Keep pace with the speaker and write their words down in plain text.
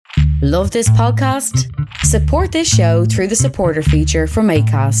Love this podcast? Support this show through the supporter feature from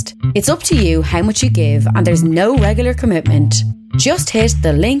Acast. It's up to you how much you give, and there's no regular commitment. Just hit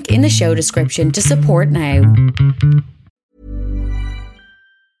the link in the show description to support now.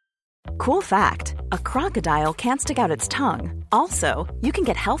 Cool fact, a crocodile can't stick out its tongue. Also, you can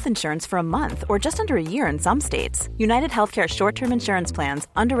get health insurance for a month or just under a year in some states. United Healthcare short-term insurance plans,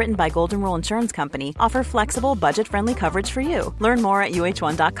 underwritten by Golden Rule Insurance Company, offer flexible, budget-friendly coverage for you. Learn more at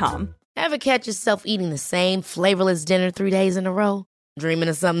uh1.com. Ever catch yourself eating the same flavorless dinner 3 days in a row? Dreaming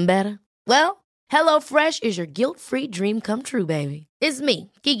of something better? Well, HelloFresh is your guilt-free dream come true, baby. It's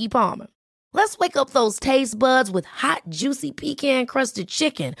me, Keke Palmer. Let's wake up those taste buds with hot, juicy pecan-crusted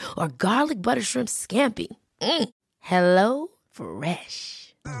chicken or garlic butter shrimp scampi. Hello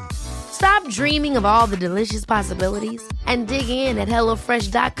Fresh. Stop dreaming of all the delicious possibilities and dig in at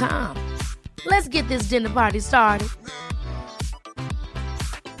HelloFresh.com. Let's get this dinner party started.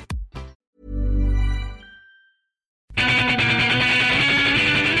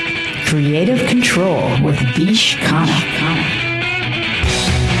 Creative Control with Vish Khanna.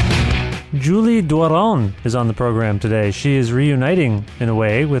 Julie Doiron is on the program today. She is reuniting, in a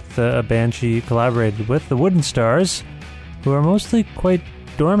way, with a band she collaborated with, the Wooden Stars, who are mostly quite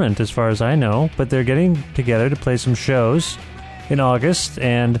dormant as far as I know, but they're getting together to play some shows in August,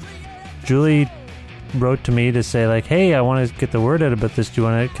 and Julie wrote to me to say, like, hey, I want to get the word out about this. Do you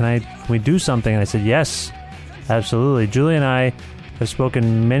want to, can we do something? And I said, yes, absolutely. Julie and I have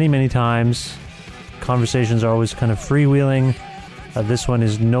spoken many, many times. Conversations are always kind of freewheeling. This one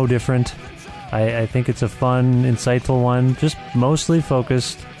is no different. I think it's a fun, insightful one, just mostly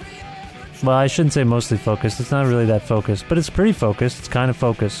focused. Well, I shouldn't say mostly focused. It's not really that focused, but it's pretty focused. It's kind of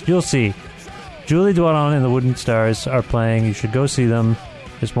focused. You'll see. Julie Doiron and the Wooden Stars are playing. You should go see them.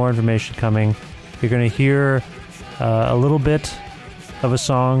 There's more information coming. You're going to hear a little bit of a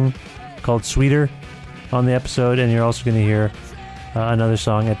song called Sweeter on the episode, and you're also going to hear another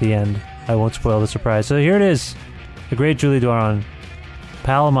song at the end. I won't spoil the surprise. So here it is. The great Julie Doiron.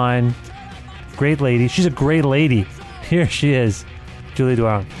 Pal of mine. Great lady. She's a great lady. Here she is. Julie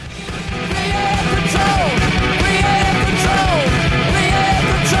Doiron.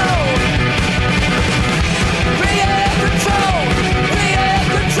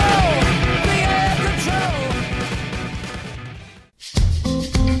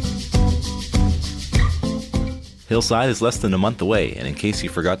 Hillside is less than a month away, and in case you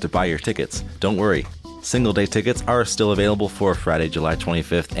forgot to buy your tickets, don't worry. Single-day tickets are still available for Friday, July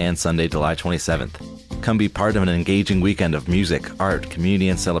 25th and Sunday, July 27th. Come be part of an engaging weekend of music, art, community,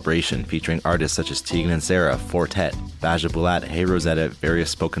 and celebration featuring artists such as Tegan and Sarah, Fortet, Baja Bulat, Hey Rosetta, various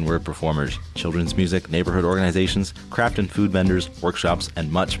spoken word performers, children's music, neighborhood organizations, craft and food vendors, workshops,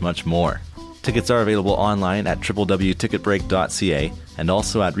 and much, much more. Tickets are available online at www.ticketbreak.ca and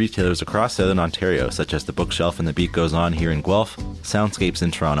also at retailers across Southern Ontario such as The Bookshelf and The Beat Goes On here in Guelph, Soundscapes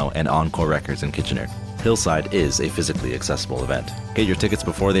in Toronto, and Encore Records in Kitchener. Hillside is a physically accessible event. Get your tickets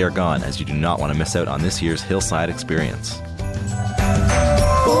before they are gone, as you do not want to miss out on this year's Hillside experience.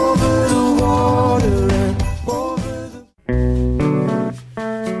 Over the water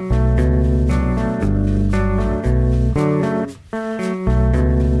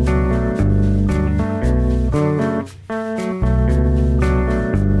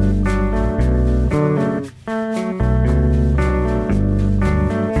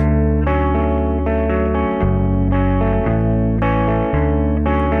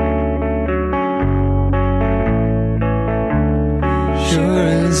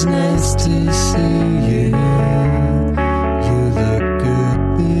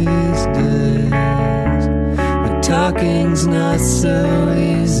and talking's not so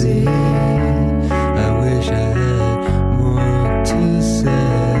easy. I wish I had more to say.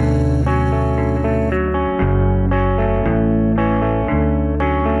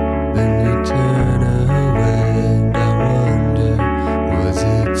 Then you turn away and I wonder, was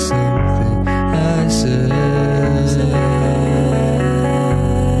it something I said?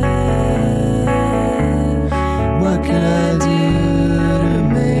 What can I do to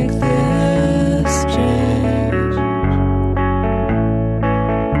make this change?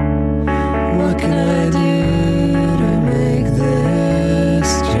 What can I do to make this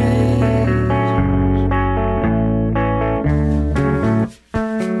change?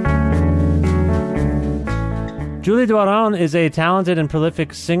 Julie Doiron is a talented and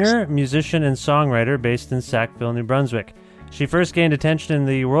prolific singer, musician, and songwriter based in Sackville, New Brunswick. She first gained attention in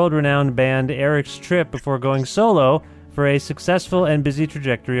the world-renowned band Eric's Trip before going solo for a successful and busy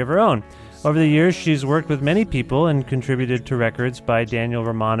trajectory of her own. Over the years, she's worked with many people and contributed to records by Daniel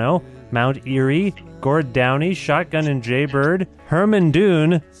Romano, Mount Eerie, Gord Downey, Shotgun and Jaybird, Herman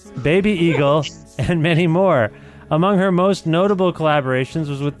Dune, Baby Eagle, and many more. Among her most notable collaborations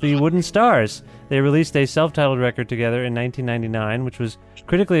was with the Wooden Stars. They released a self-titled record together in 1999, which was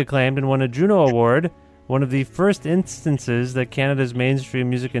critically acclaimed and won a Juno Award, one of the first instances that Canada's mainstream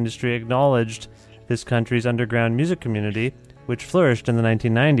music industry acknowledged this country's underground music community, which flourished in the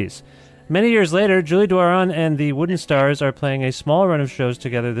 1990s. Many years later, Julie Doiron and the Wooden Stars are playing a small run of shows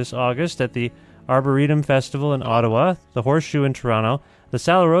together this August at the Arboretum Festival in Ottawa, the Horseshoe in Toronto, the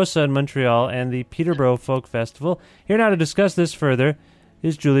Sala Rosa in Montreal, and the Peterborough Folk Festival. Here now to discuss this further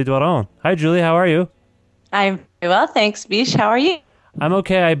is Julie Doiron. Hi, Julie. How are you? I'm very well, thanks, Bish. How are you? I'm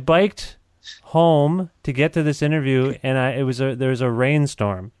okay. I biked home to get to this interview, and there was a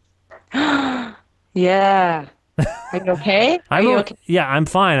rainstorm. Yeah. Are you okay? Are you okay? Yeah, I'm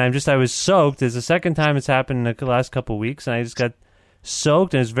fine. I was soaked. It's the second time it's happened in the last couple of weeks, and I just got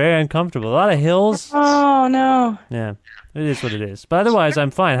soaked, and it's very uncomfortable. A lot of hills. Oh, no. Yeah, it is what it is. But otherwise,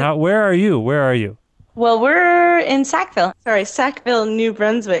 I'm fine. Where are you? Where are you? Well, we're in Sackville, New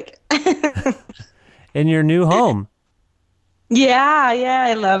Brunswick. In your new home. Yeah,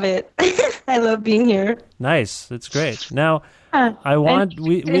 I love it. I love being here. Nice. It's great. Now, I want...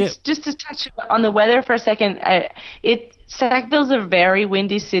 Just to touch on the weather for a second, Sackville's a very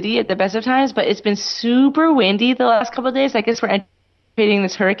windy city at the best of times, but it's been super windy the last couple of days. I guess we're anticipating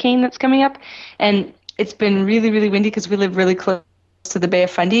this hurricane that's coming up, and it's been really, really windy because we live really close to the Bay of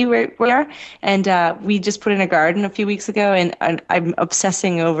Fundy where we are, and we just put in a garden a few weeks ago, and I'm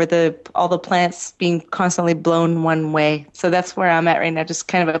obsessing over all the plants being constantly blown one way. So that's where I'm at right now, just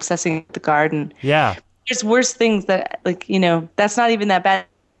kind of obsessing with the garden. Yeah. There's worse things that, that's not even that bad.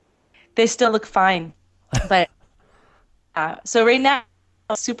 They still look fine. But so right now,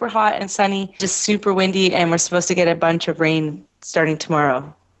 it's super hot and sunny, just super windy, and we're supposed to get a bunch of rain starting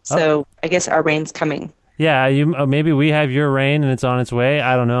tomorrow. So I guess our rain's coming. Yeah, maybe we have your rain and it's on its way.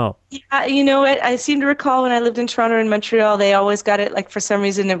 I don't know. Yeah, you know what? I seem to recall when I lived in Toronto and Montreal, they always got it, for some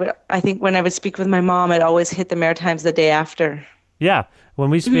reason, I think when I would speak with my mom, it always hit the Maritimes the day after. Yeah,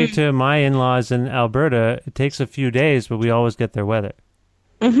 when we speak to my in-laws in Alberta, it takes a few days, but we always get their weather.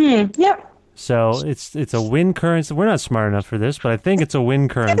 Mm-hmm, yep. So it's a wind current. We're not smart enough for this, but I think it's a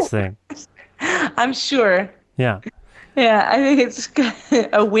wind currents thing. I'm sure. Yeah. Yeah, I think it's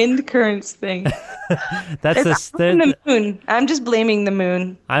a wind currents thing. The moon. I'm just blaming the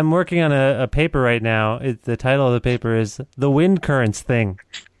moon. I'm working on a paper right now. The title of the paper is The Wind Currents Thing.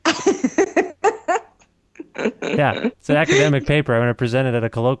 Yeah, it's an academic paper. I'm going to present it at a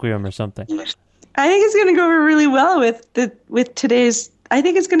colloquium or something. I think it's going to go over really well with today's... I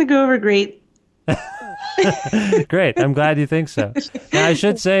think it's going to go over great. Great. I'm glad you think so. Now, I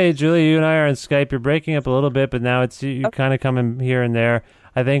should say, Julie, you and I are on Skype. You're breaking up a little bit, but now you kind of come in here and there.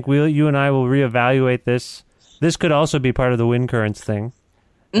 I think you and I will reevaluate this. This could also be part of the wind currents thing.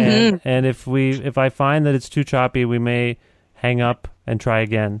 Mm-hmm. And if I find that it's too choppy, we may hang up and try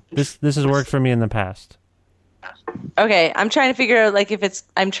again. This has worked for me in the past. Okay, I'm trying to figure out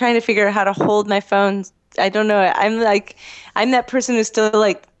I'm trying to figure out how to hold my phone. I don't know. I'm that person who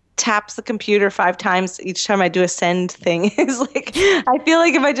still taps the computer 5 times each time I do a send thing. It's I feel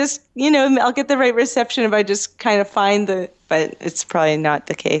like if I just, I'll get the right reception if I just kind of find but it's probably not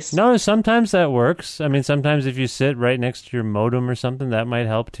the case. No, sometimes that works. I mean, sometimes if you sit right next to your modem or something, that might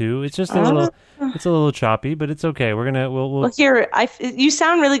help too. It's just it's a little choppy, but it's okay. We'll here, you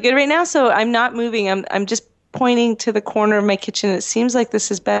sound really good right now, so I'm not moving. I'm just pointing to the corner of my kitchen. It seems like this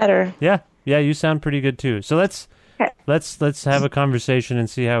is better. Yeah, you sound pretty good too. So let's have a conversation and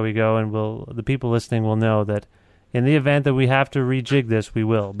see how we go, and the people listening will know that in the event that we have to rejig this, we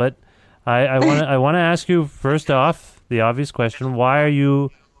will. But I want to ask you first off the obvious question: why are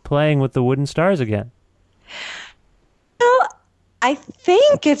you playing with the Wooden Stars again? Well, I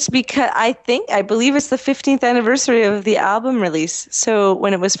think it's because I believe it's the 15th anniversary of the album release. So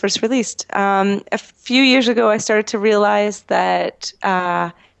when it was first released, a few years ago, I started to realize that.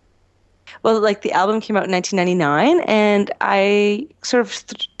 The album came out in 1999, and I sort of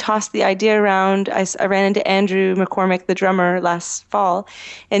tossed the idea around. I ran into Andrew McCormick, the drummer, last fall,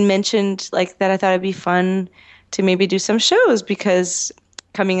 and mentioned that I thought it'd be fun to maybe do some shows because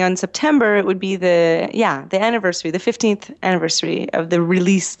coming on September, it would be the anniversary, the 15th anniversary of the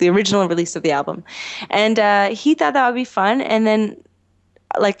original release of the album. And he thought that would be fun. And then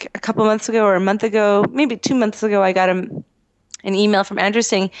a couple months ago or a month ago, maybe 2 months ago, I got an email from Andrew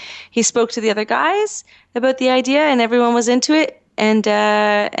saying he spoke to the other guys about the idea and everyone was into it.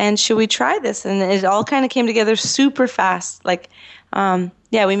 and should we try this? And it all kind of came together super fast. Like,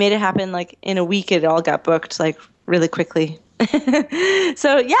 yeah, we made it happen. Like in a week, it all got booked like really quickly.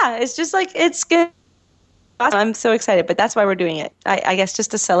 So yeah, it's just like, it's good. I'm so excited, but that's why we're doing it. I guess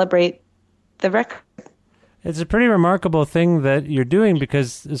just to celebrate the record. It's a pretty remarkable thing that you're doing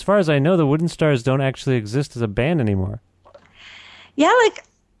because, as far as I know, the Wooden Stars don't actually exist as a band anymore. Yeah, like,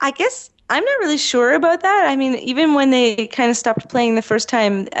 I guess I'm not really sure about that. I mean, even when they kind of stopped playing the first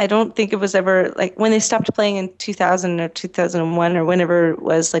time, I don't think it was ever, like, when they stopped playing in 2000 or 2001 or whenever it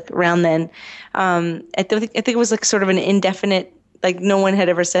was, like, around then, I think it was, like, sort of an indefinite, like, no one had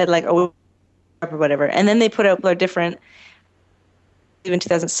ever said, like, oh, or whatever. And then they put out Blood Different in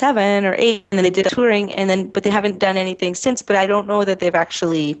 2007 or 8, and then they did touring, but they haven't done anything since. But I don't know that they've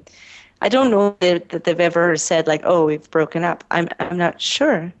actually, I don't know that they've ever said like, oh, we've broken up. I'm not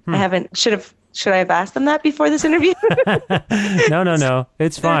sure. I haven't. Should I have asked them that before this interview? No.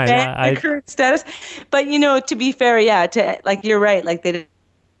 It's fine. The current status. But to be fair, yeah, like you're right. Like they did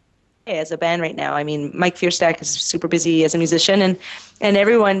as a band right now. I mean, Mike Fierstack is super busy as a musician, and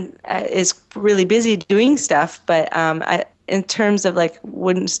everyone is really busy doing stuff. But in terms of like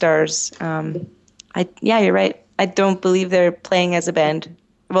Wooden Stars, yeah, you're right. I don't believe they're playing as a band.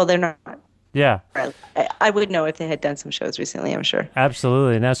 Well, they're not. Yeah. I would know if they had done some shows recently, I'm sure.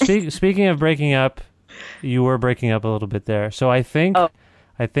 Absolutely. Now, speaking of breaking up, you were breaking up a little bit there. So I think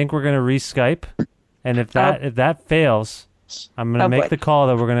we're going to re-Skype, and if that fails, I'm going to make the call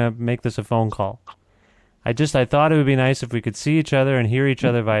that we're going to make this a phone call. I thought it would be nice if we could see each other and hear each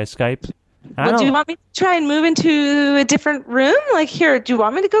other via Skype. Well, do you want me to try and move into a different room? Like, here, do you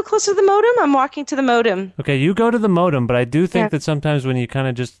want me to go closer to the modem? I'm walking to the modem. Okay, you go to the modem, but I do think that sometimes when you kind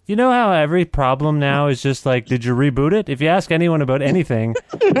of just... You know how every problem now is just like, did you reboot it? If you ask anyone about anything,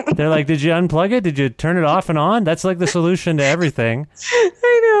 they're like, did you unplug it? Did you turn it off and on? That's like the solution to everything.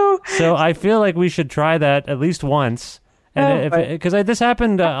 I know. So I feel like we should try that at least once. And because this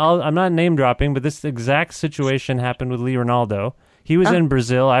happened, I'm not name dropping, but this exact situation happened with Lee Ronaldo. He was in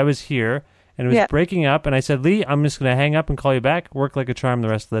Brazil, I was here, and it was breaking up, and I said, Lee, I'm just going to hang up and call you back, work like a charm the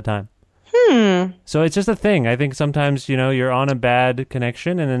rest of the time. So it's just a thing. I think sometimes, you're on a bad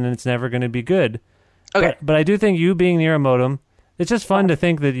connection, and then it's never going to be good. Okay. But I do think you being near a modem, it's just fun to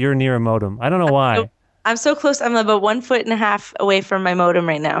think that you're near a modem. I don't know why. I'm so close. I'm about 1.5 feet away from my modem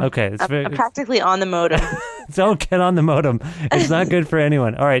right now. Okay. I'm practically on the modem. Don't get on the modem. It's not good for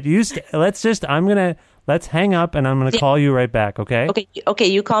anyone. All right. Let's hang up, and I'm going to call you right back, okay? Okay,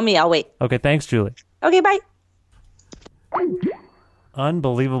 you call me. I'll wait. Okay, thanks, Julie. Okay, bye.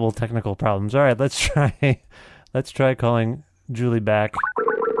 Unbelievable technical problems. All right, let's try calling Julie back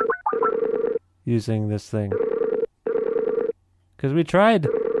using this thing. Because we tried.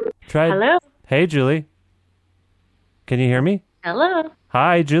 Hello? Hey, Julie. Can you hear me? Hello.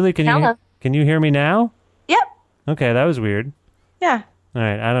 Hi, Julie. Can you hear me now? Yep. Okay, that was weird. Yeah. All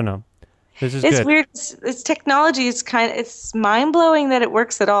right, I don't know. This is it's good. Weird. It's technology. It's mind-blowing that it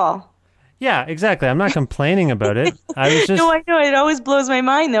works at all. Yeah, exactly. I'm not complaining about it. I was just... No, I know. It always blows my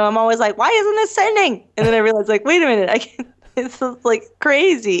mind, though. I'm always like, why isn't this sending? And then I realize, like, wait a minute. It's like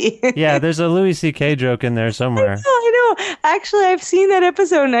crazy. Yeah, there's a Louis C.K. joke in there somewhere. I know. Actually, I've seen that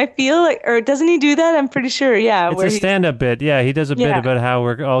episode, and I feel like... Or doesn't he do that? I'm pretty sure, yeah. It's a stand-up bit. Yeah, he does a bit about how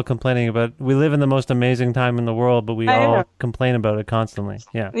we're all complaining about... We live in the most amazing time in the world, but we all complain about it constantly.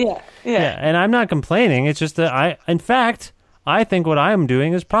 Yeah. Yeah. And I'm not complaining. It's just that in fact, I think what I'm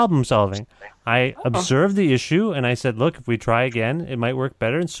doing is problem solving. I observed the issue, and I said, look, if we try again, it might work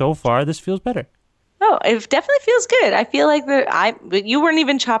better. And so far, this feels better. Oh, it definitely feels good. I feel like you weren't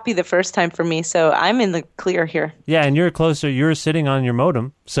even choppy the first time for me, so I'm in the clear here. Yeah, and you're closer. You're sitting on your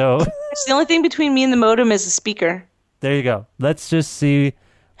modem, so... The only thing between me and the modem is a speaker. There you go. Let's just see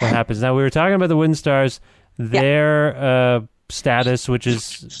what happens. Now, we were talking about the Wooden Stars, their status, which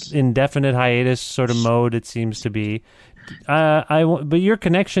is indefinite hiatus sort of mode, it seems to be. But your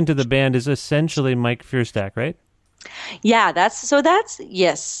connection to the band is essentially Mike Fierstack, right? Yeah, that's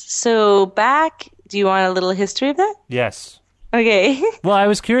yes. So back... Do you want a little history of that? Yes. Okay. Well, I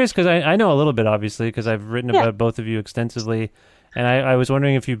was curious because I know a little bit, obviously, because I've written about both of you extensively. And I was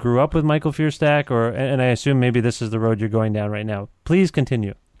wondering if you grew up with Michael Fierstack, and I assume maybe this is the road you're going down right now. Please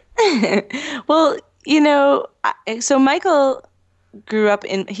continue. Well, so Michael grew up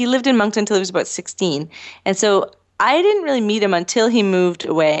he lived in Moncton until he was about 16. And so I didn't really meet him until he moved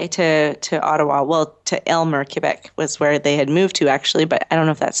away to Ottawa. Well, to Elmer, Quebec was where they had moved to, actually. But I don't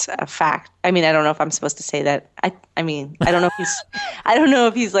know if that's a fact. I mean, I don't know if I'm supposed to say that. I don't know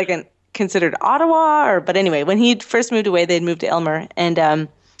if he's like considered Ottawa but anyway, when he first moved away, they'd moved to Elmer, and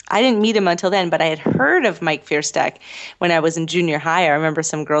I didn't meet him until then, but I had heard of Mike Fearstack when I was in junior high. I remember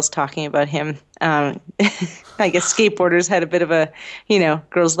some girls talking about him. I guess skateboarders had a bit of a,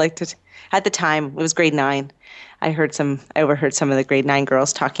 girls liked it. At the time, it was grade 9. I overheard some of the grade 9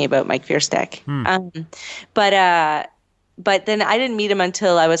 girls talking about Mike Fearstack. But then I didn't meet him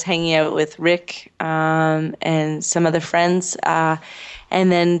until I was hanging out with Rick and some other friends.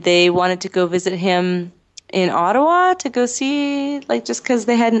 And then they wanted to go visit him in Ottawa to go see, just because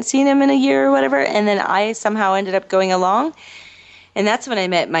they hadn't seen him in a year or whatever. And then I somehow ended up going along. And that's when I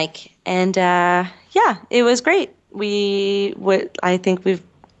met Mike. And it was great. I think it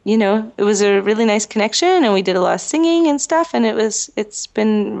was a really nice connection, and we did a lot of singing and stuff, and it's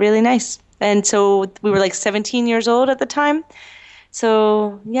been really nice. And so we were 17 years old at the time.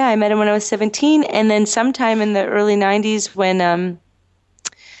 So yeah, I met him when I was 17, and then sometime in the early 90s when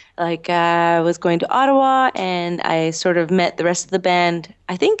I was going to Ottawa, and I sort of met the rest of the band.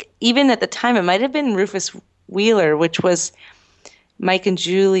 I think even at the time it might have been Rufus Wheeler, which was Mike and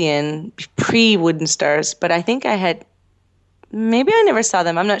Julian pre-Wooden Stars, but I think maybe I never saw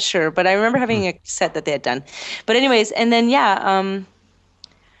them. I'm not sure, but I remember having a set that they had done. But anyways, and then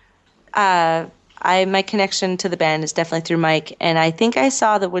my connection to the band is definitely through Mike, and I think I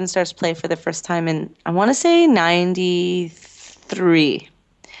saw the Wooden Stars play for the first time in, I want to say 93,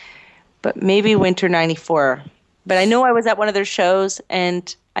 but maybe winter 94. But I know I was at one of their shows,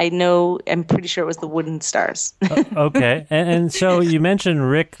 and I'm pretty sure it was the Wooden Stars. Okay. And so you mentioned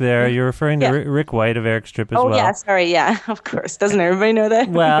Rick there. You're referring to Rick White of Eric Strip as well. Oh, yeah. Sorry. Yeah, of course. Doesn't everybody know that?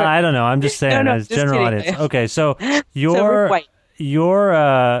 Well, I don't know. I'm just saying as just general kidding. audience. Okay. So Rick White.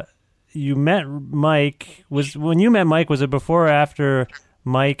 You met Mike. When you met Mike, was it before or after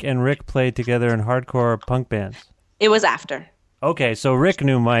Mike and Rick played together in hardcore punk bands? It was after. Okay. So Rick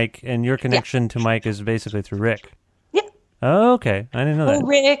knew Mike, and your connection to Mike is basically through Rick. Oh, okay. I didn't know that.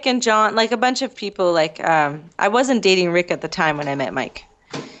 Rick and John, a bunch of people. I wasn't dating Rick at the time when I met Mike,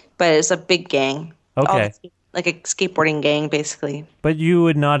 but it's a big gang. Okay. Like a skateboarding gang, basically. But you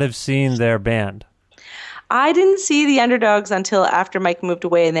would not have seen their band. I didn't see the Underdogs until after Mike moved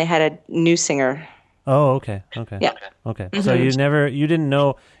away and they had a new singer. Oh, okay. Yeah. Okay. Mm-hmm. So you didn't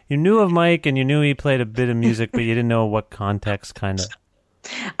know, you knew of Mike and you knew he played a bit of music, but you didn't know what context, kind of.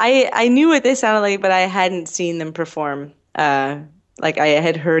 I knew what they sounded like, but I hadn't seen them perform. I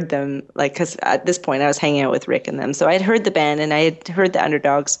had heard them, because at this point I was hanging out with Rick and them, so I had heard the band and I had heard the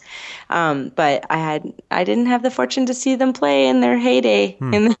Underdogs, but I didn't have the fortune to see them play in their heyday.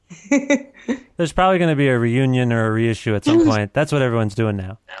 There's probably going to be a reunion or a reissue at some point. That's what everyone's doing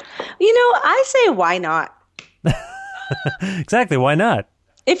now. I say why not? Exactly, why not?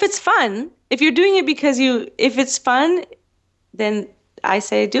 If it's fun, if you're doing it because if it's fun, then I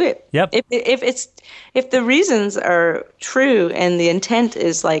say do it. Yep. If the reasons are true and the intent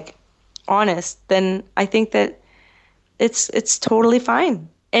is honest, then I think that it's totally fine.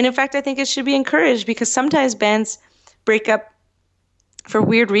 And in fact, I think it should be encouraged, because sometimes bands break up for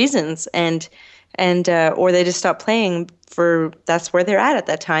weird reasons and or they just stop playing that's where they're at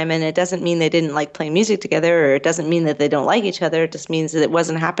that time, and it doesn't mean they didn't like playing music together, or it doesn't mean that they don't like each other. It just means that it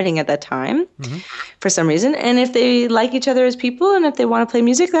wasn't happening at that time for some reason. And if they like each other as people and if they want to play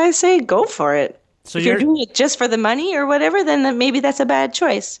music, I say go for it. So if you're doing it just for the money or whatever, then maybe that's a bad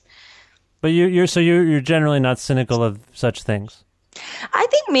choice. But you're generally not cynical of such things. I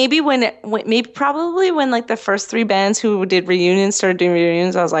think probably when the first 3 bands who did reunions started doing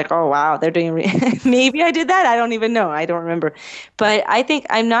reunions, I was like, oh wow, they're doing maybe I did that. I don't even know. I don't remember. But I think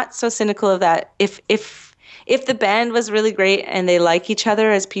I'm not so cynical of that. If the band was really great and they like each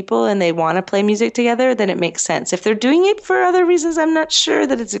other as people and they want to play music together, then it makes sense. If they're doing it for other reasons, I'm not sure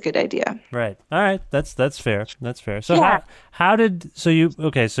that it's a good idea. Right. All right. That's fair. That's fair. So so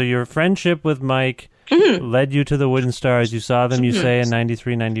your friendship with Mike led you to the Wooden Stars. You saw them, you say, in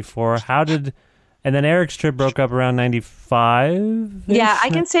 93, 94. And then Eric's Trip broke up around 95? Yeah, I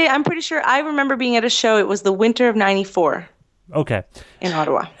can say, I'm pretty sure I remember being at a show. It was the winter of 94. Okay. In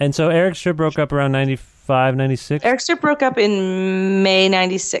Ottawa. And so Eric's Trip broke up around 95, 96? Eric's Trip broke up in May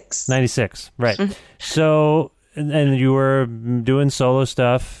 96. 96, right. So, and you were doing solo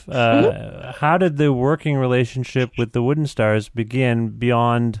stuff. How did the working relationship with the Wooden Stars begin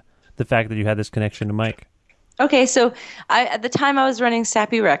beyond the fact that you had this connection to Mike? Okay, so at the time I was running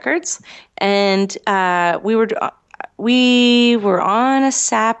Sappy Records, and we were on a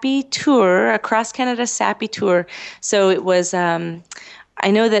Sappy tour, a cross Canada Sappy tour. So it was, I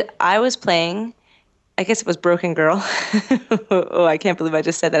know that I was playing, I guess it was Broken Girl. Oh, I can't believe I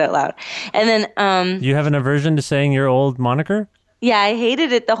just said that out loud. And then you have an aversion to saying your old moniker? Yeah, I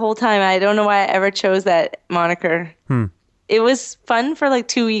hated it the whole time. I don't know why I ever chose that moniker. was fun for like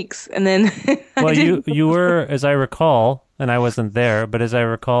 2 weeks, and then Well, you were, as I recall, and I wasn't there, but as I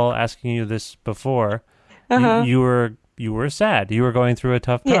recall asking you this before, you were sad. You were going through a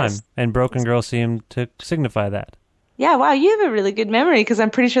tough time, Yes. and Broken Girl seemed to signify that. Yeah, wow, you have a really good memory because I'm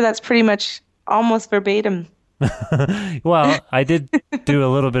pretty sure that's pretty much almost verbatim. Well, I did do a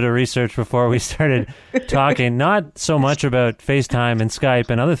little bit of research before we started talking, not so much about FaceTime and Skype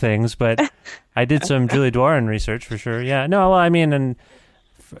and other things, but I did some Julie Dworin research for sure. Yeah, no, well, I mean,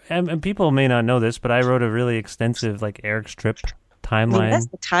 and people may not know this, but I wrote a really extensive like Eric's Trip timeline. That's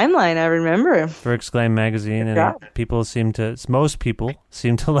the timeline I remember. For Exclaim magazine, and Yeah. most people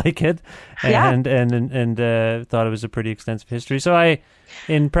seem to like it, Yeah. and thought it was a pretty extensive history. So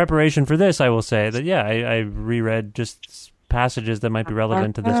in preparation for this, I will say that I reread just passages that might be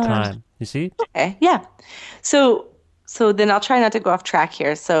relevant to this time. You see? Okay, yeah. So then I'll try not to go off track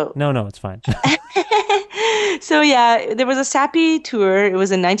here. So No, it's fine. So yeah, there was a Sappy tour. It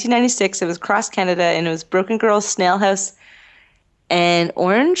was in 1996. It was across Canada, and it was Broken Girl, Snail House, and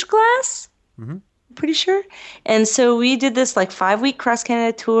Orange Glass. Mm-hmm. Pretty sure. And so we did this like 5-week cross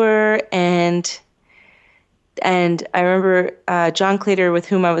Canada tour, and I remember John Claytor, with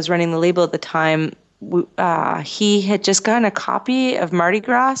whom I was running the label at the time. He had just gotten a copy of Mardi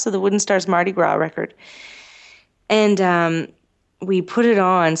Gras, so the Wooden Stars Mardi Gras record, and we put it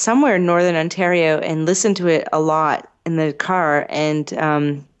on somewhere in Northern Ontario and listened to it a lot in the car,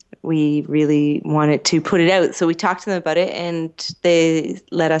 and we really wanted to put it out. So we talked to them about it, and they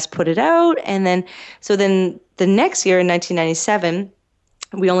let us put it out. And then the next year in 1997,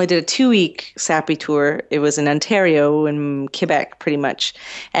 we only did a 2-week Sappy tour. It was in Ontario and Quebec, pretty much.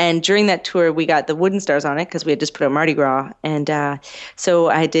 And during that tour, we got the Wooden Stars on it because we had just put out Mardi Gras. And so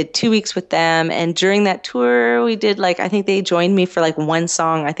I did 2 weeks with them. And during that tour, we did I think they joined me for one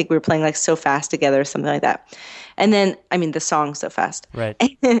song. I think we were playing So Fast together or something like that. And then, the song So Fast. Right.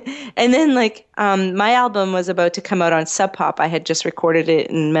 And then my album was about to come out on Sub Pop. I had just recorded it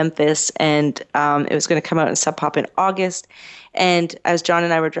in Memphis, and it was going to come out in Sub Pop in August. And as John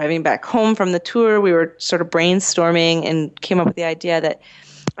and I were driving back home from the tour, we were sort of brainstorming and came up with the idea that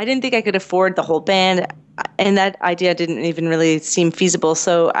I didn't think I could afford the whole band, and that idea didn't even really seem feasible.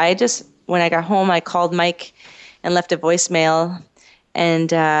 So when I got home, I called Mike and left a voicemail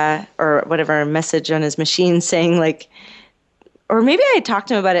and or whatever message on his machine saying or maybe I talked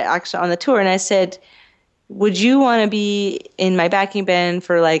to him about it actually on the tour, and I said, would you want to be in my backing band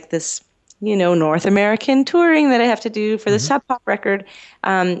for this North American touring that I have to do for the Sub Pop record?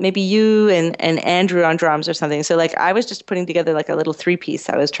 Maybe you and Andrew on drums or something. So I was just putting together a little 3-piece.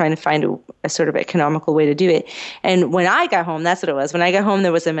 I was trying to find a sort of economical way to do it. And when I got home, that's what it was. When I got home,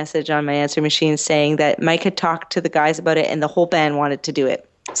 there was a message on my answer machine saying that Mike had talked to the guys about it and the whole band wanted to do it.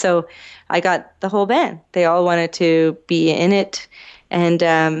 So I got the whole band. They all wanted to be in it.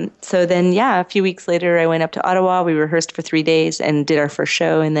 And so then, a few weeks later, I went up to Ottawa. We rehearsed for 3 days and did our first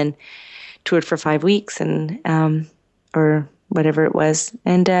show, and then toured for 5 weeks, and or whatever it was,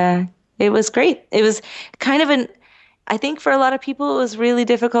 and it was great. It was kind of I think for a lot of people, it was really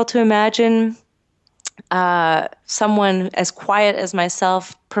difficult to imagine someone as quiet as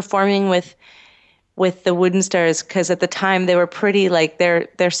myself performing with the Wooden Stars, because at the time they were pretty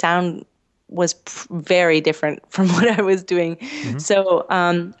their sound was very different from what I was doing. Mm-hmm. So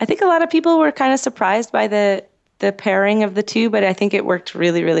I think a lot of people were kind of surprised by the pairing of the two, but I think it worked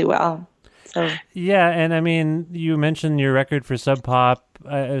really, really well. So. Yeah, and you mentioned your record for Sub Pop.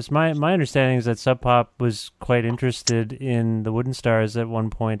 It was my understanding is that Sub Pop was quite interested in the Wooden Stars at one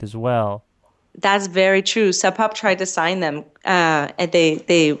point as well. That's very true. Sub Pop tried to sign them, and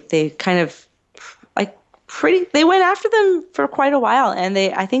they kind of they went after them for quite a while, and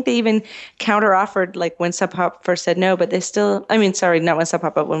I think they even counter-offered when Sub Pop first said no, but they still, not when Sub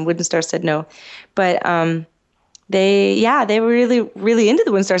Pop, but when Wooden Stars said no. But they were really, really into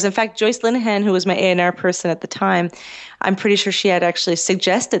the Wooden Stars. In fact, Joyce Linehan, who was my A&R person at the time, I'm pretty sure she had actually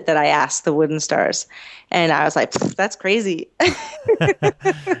suggested that I ask the Wooden Stars. And I was like, that's crazy.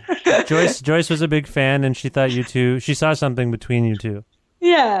 Joyce was a big fan, and she thought she saw something between you two.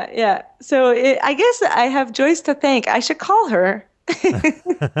 Yeah. So I guess I have Joyce to thank. I should call her.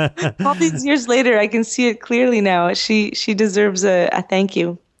 All these years later, I can see it clearly now. She deserves a thank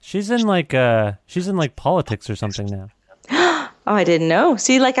you. She's in politics or something now. Oh, I didn't know.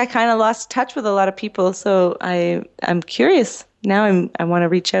 See, I kind of lost touch with a lot of people, so I'm curious. Now I want to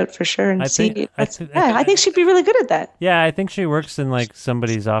reach out for sure and see. I think she'd be really good at that. Yeah, I think she works in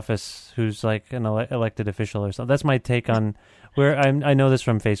somebody's office who's an elected official or something. That's my take on where I know this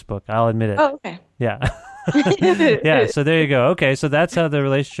from Facebook. I'll admit it. Oh, okay. Yeah. Yeah, so there you go. Okay, so that's how the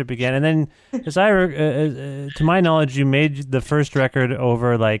relationship began. And then, to my knowledge, you made the first record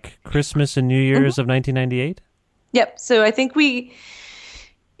over like Christmas and New Year's of 1998? Yep. So I think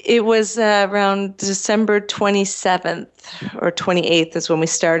it was around December 27th or 28th is when we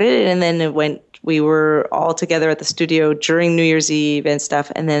started. And then we were all together at the studio during New Year's Eve and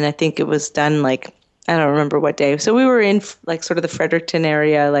stuff. And then I think it was done like, I don't remember what day. So we were in like sort of the Fredericton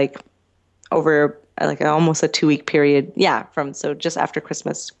area, like over like almost a 2-week period. Yeah. So just after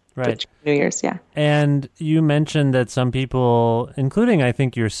Christmas. Right. New Year's. Yeah. And you mentioned that some people, including I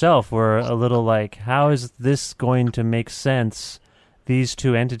think yourself, were a little like, how is this going to make sense? These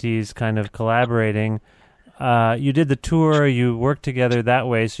two entities kind of collaborating. You did the tour, you worked together that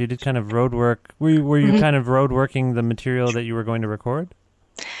way. So you did kind of road work. Were you kind of road working the material that you were going to record?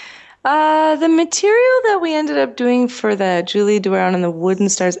 The material that we ended up doing for the Julie Duran and the Wooden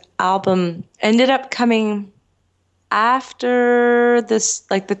Stars album ended up coming after this,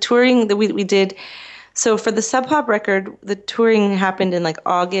 like the touring that we did. So for the Sub Pop record, the touring happened in like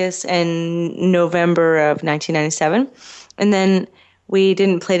August and November of 1997. And then we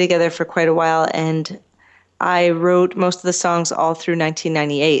didn't play together for quite a while. And I wrote most of the songs all through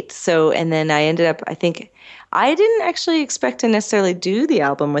 1998. So, and then I ended up, I think, I didn't actually expect to necessarily do the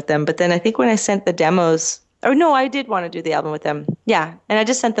album with them. But then I think when I sent the demos, or no, I did want to do the album with them. Yeah. And I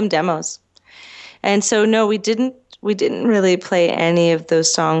just sent them demos. And so, no, we didn't really play any of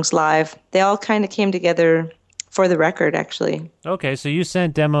those songs live. They all kind of came together for the record, actually. Okay, so you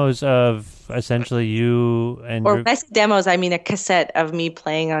sent demos of essentially you and... Or when I say demos, I mean a cassette of me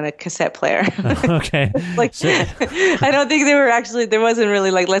playing on a cassette player. Okay. Like, I don't think they were actually... There wasn't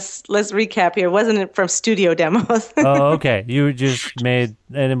really like, let's recap here. It wasn't from studio demos. Oh, okay. You just made...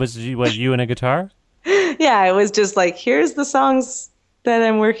 And it was, what, you and a guitar? Yeah, it was just like, here's the songs that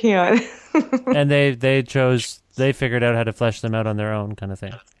I'm working on. And they figured out how to flesh them out on their own kind of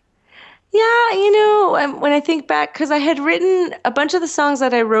thing. Yeah, when I think back, because I had written a bunch of the songs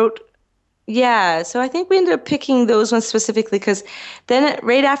that I wrote, so I think we ended up picking those ones specifically, because then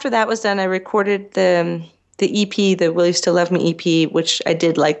right after that was done, I recorded the EP, the Will You Still Love Me EP, which I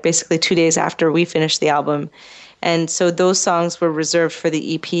did like basically 2 days after we finished the album. And so those songs were reserved for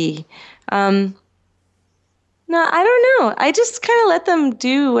the EP. No, I don't know. I just kind of let them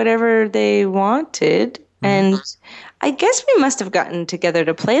do whatever they wanted. And I guess we must have gotten together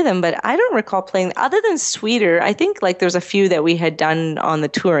to play them, but I don't recall playing other than Sweeter. I think like there's a few that we had done on the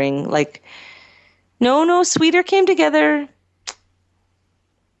touring. Like, no, Sweeter came together.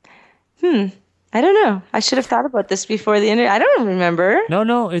 I don't know. I should have thought about this before the interview. I don't remember.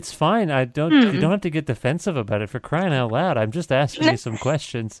 No, it's fine. You don't have to get defensive about it, for crying out loud. I'm just asking you some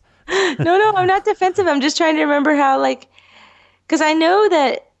questions. No, I'm not defensive. I'm just trying to remember how, like, because I know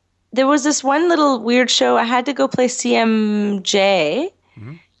that there was this one little weird show. I had to go play CMJ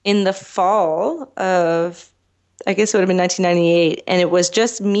in the fall of, I guess it would have been 1998. And it was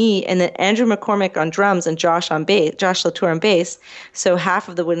just me and then Andrew McCormick on drums and Josh Latour on bass. So half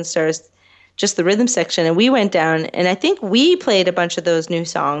of the Wooden Stars, just the rhythm section. And we went down, and I think we played a bunch of those new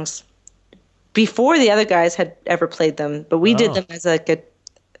songs before the other guys had ever played them. But we did them as like a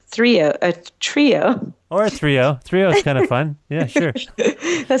trio. Or a trio. Trio is kind of fun. Yeah, sure.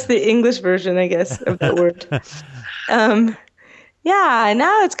 That's the English version, I guess, of that word. Yeah,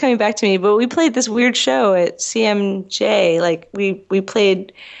 now it's coming back to me. But we played this weird show at CMJ. Like, we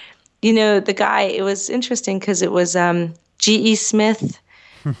played, the guy, it was interesting because it was G.E. Smith.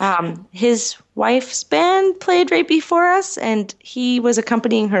 His wife's band played right before us, and he was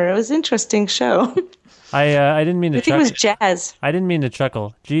accompanying her. It was an interesting show. I didn't mean to chuckle. I think it was jazz. I didn't mean to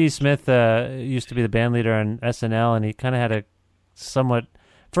chuckle. G.E. Smith used to be the band leader on SNL, and he kind of had a somewhat,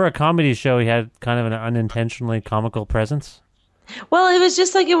 for a comedy show, he had kind of an unintentionally comical presence. Well, it was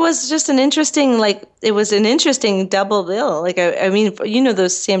just an interesting, it was an interesting double bill. Like, I mean,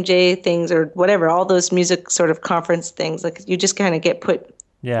 those CMJ things or whatever, all those music sort of conference things, like you just kind of get put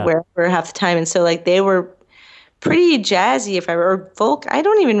wherever half the time. And so like they were pretty jazzy, or folk. I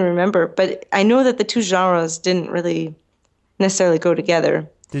don't even remember, but I know that the two genres didn't really necessarily go together.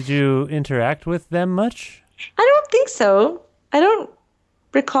 Did you interact with them much? I don't think so. I don't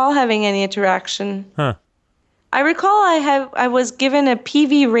recall having any interaction. Huh. I recall I was given a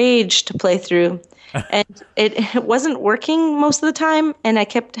PV Rage to play through, and it wasn't working most of the time, and I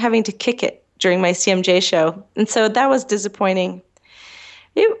kept having to kick it during my CMJ show, and so that was disappointing.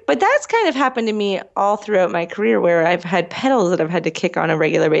 But that's kind of happened to me all throughout my career, where I've had pedals that I've had to kick on a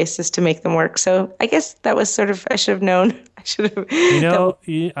regular basis to make them work. So I guess that was sort of, I should have known. I should have.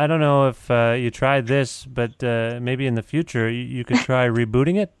 I don't know if you tried this, but maybe in the future you could try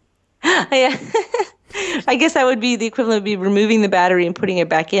rebooting it. Yeah. I guess that would be the equivalent of be removing the battery and putting it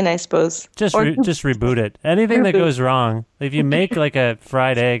back in, I suppose. Just reboot it. Anything that goes wrong, if you make like a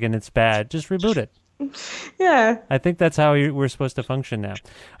fried egg and it's bad, just reboot it. Yeah. I think that's how we're supposed to function now.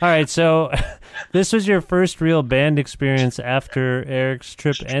 All right, so this was your first real band experience after Eric's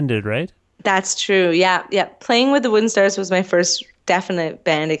trip ended, right? That's true. Yeah. Playing with the Wooden Stars was my first definite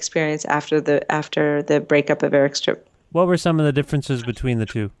band experience after the breakup of Eric's trip. What were some of the differences between the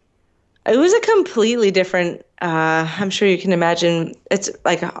two? It was a completely different, I'm sure you can imagine, it's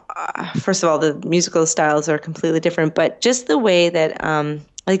like, first of all, the musical styles are completely different, but just the way that,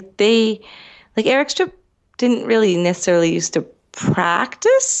 Eric's trip didn't really necessarily used to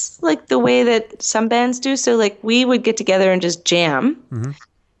practice like the way that some bands do. So like we would get together and just jam. Mm-hmm.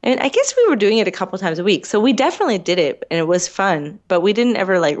 And I guess we were doing it a couple times a week. So we definitely did it and it was fun, but we didn't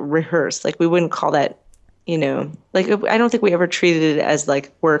ever like rehearse. Like we wouldn't call that, like I don't think we ever treated it as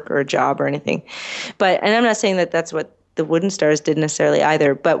like work or a job or anything. And I'm not saying that that's what the Wooden Stars did necessarily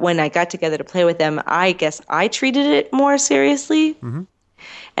either. But when I got together to play with them, I guess I treated it more seriously. Mm-hmm.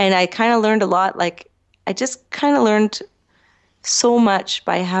 And I kind of learned a lot. Like I just kind of learned so much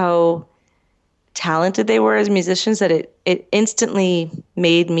by how talented they were as musicians that it instantly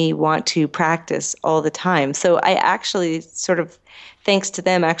made me want to practice all the time. So I actually sort of, thanks to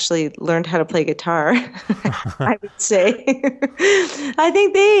them, actually learned how to play guitar, I would say. I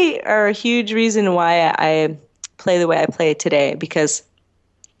think they are a huge reason why I play the way I play today, because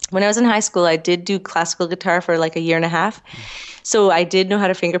when I was in high school, I did do classical guitar for like a year and a half. So I did know how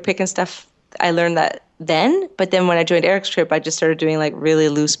to finger pick and stuff. I learned that then, but then when I joined Eric's trip, I just started doing like really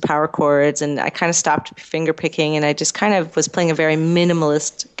loose power chords, and I kind of stopped finger picking, and I just kind of was playing a very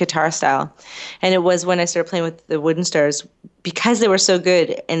minimalist guitar style. And it was when I started playing with the Wooden Stars, because they were so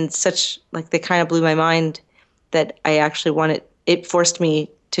good and such, like they kind of blew my mind, that I actually it forced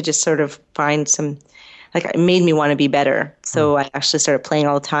me to just sort of find some, like it made me want to be better. So I actually started playing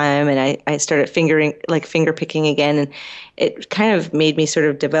all the time, and I started finger picking again, and it kind of made me sort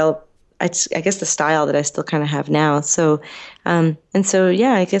of develop, I guess, the style that I still kind of have now. So,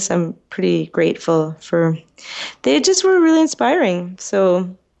 I guess I'm pretty grateful for, they just were really inspiring.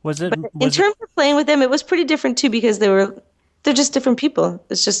 So in terms of playing with them, it was pretty different too, because they're just different people.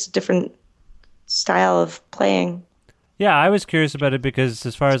 It's just a different style of playing. Yeah, I was curious about it because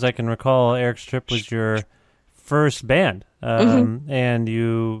as far as I can recall, Eric's Trip was your first band. And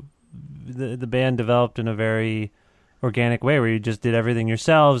the band developed in a very organic way where you just did everything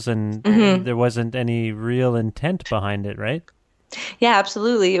yourselves, and there wasn't any real intent behind it, right? Yeah,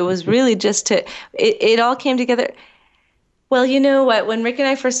 absolutely. It was really just it all came together. Well, you know what? When Rick and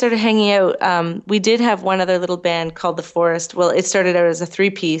I first started hanging out, we did have one other little band called The Forest. Well, it started out as a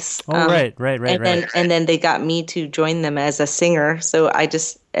 3-piece. Oh, right. And then they got me to join them as a singer. So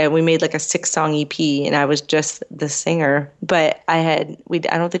we made like a 6-song EP, and I was just the singer. But I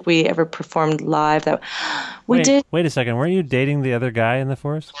don't think we ever performed live. Wait a second. Weren't you dating the other guy in The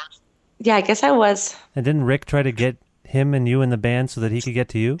Forest? Yeah, I guess I was. And didn't Rick try to get him and you in the band so that he could get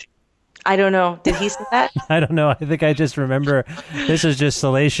to you? I don't know. Did he say that? I don't know. I think I just remember this is just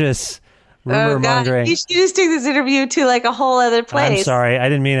salacious rumor mongering. You just took this interview to like a whole other place. I'm sorry. I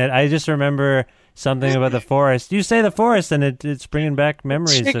didn't mean it. I just remember something about The Forest. You say The Forest, and it's bringing back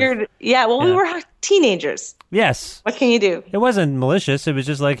memories. We were teenagers. Yes. What can you do? It wasn't malicious. It was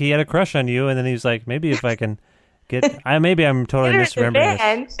just like he had a crush on you, and then he was like, maybe if I can get... maybe I'm totally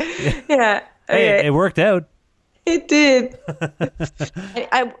misremembering this. Yeah. Hey, it worked out. It did.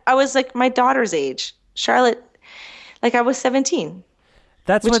 I was like my daughter's age. Charlotte, like I was 17.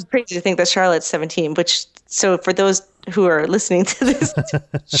 Which is crazy to think that Charlotte's 17, so for those who are listening to this,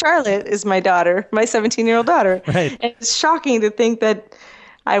 Charlotte is my daughter, my 17-year-old daughter. Right. And it's shocking to think that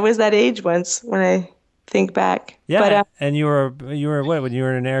I was that age once when I think back. Yeah. But, and you were what, when you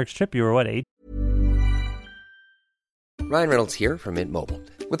were in Eric's Trip, you were what, 8? Ryan Reynolds here from Mint Mobile.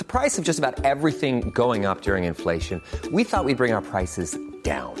 With the price of just about everything going up during inflation, we thought we'd bring our prices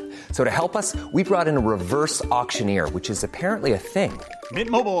down. So to help us, we brought in a reverse auctioneer, which is apparently a thing. Mint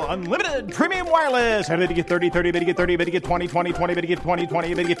Mobile Unlimited Premium Wireless. How to get 30, 30, bit to get 30, bit to get 20, 20, 20, bit to get 20,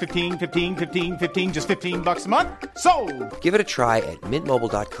 20, bit to get 15, 15, 15, 15, just $15 a month? Sold! Give it a try at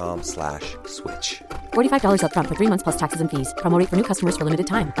mintmobile.com/switch. $45 up front for 3 months plus taxes and fees. Promo rate for new customers for limited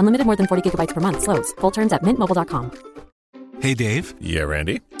time. Unlimited more than 40 gigabytes per month. Slows full terms at mintmobile.com. Hey, Dave. Yeah,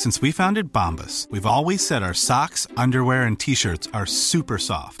 Randy? Since we founded Bombas, we've always said our socks, underwear, and T-shirts are super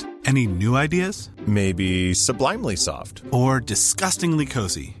soft. Any new ideas? Maybe sublimely soft. Or disgustingly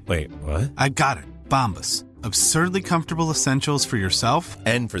cozy. Wait, what? I got it. Bombas. Absurdly comfortable essentials for yourself.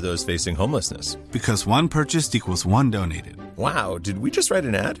 And for those facing homelessness. Because one purchased equals one donated. Wow, did we just write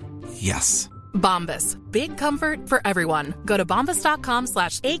an ad? Yes. Bombas. Big comfort for everyone. Go to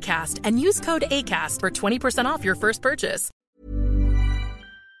bombas.com/ACAST and use code ACAST for 20% off your first purchase.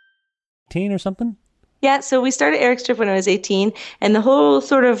 Teen or something? Yeah, so we started Eric Strip when I was 18, and the whole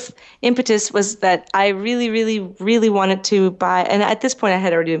sort of impetus was that I really, really, really wanted to buy, and at this point I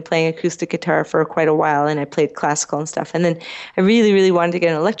had already been playing acoustic guitar for quite a while, and I played classical and stuff, and then I really, really wanted to get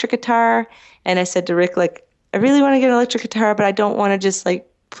an electric guitar, and I said to Rick, like, I really want to get an electric guitar, but I don't want to just, like,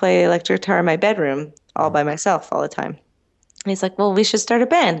 play electric guitar in my bedroom all by myself all the time. And he's like, well, we should start a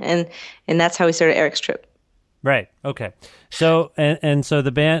band, and that's how we started Eric Strip. Right, okay. So, and so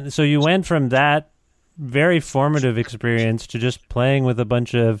the band, so you went from that very formative experience to just playing with a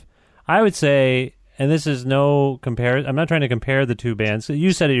bunch of, I would say, and this is no compare, I'm not trying to compare the two bands.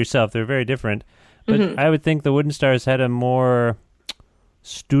 You said it yourself, they're very different. But I would think the Wooden Stars had a more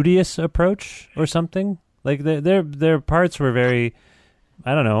studious approach or something. Like their parts were very,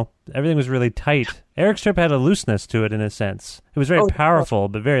 I don't know, everything was really tight. Eric Strip had a looseness to it in a sense. It was very powerful,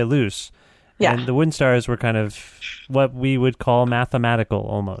 but very loose. Yeah. And the Wooden Stars were kind of what we would call mathematical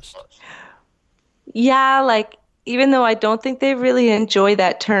almost. Yeah, like, even though I don't think they really enjoy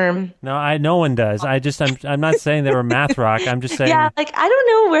that term. No, no one does. I'm not saying they were math rock. I'm just saying. Yeah, like, I don't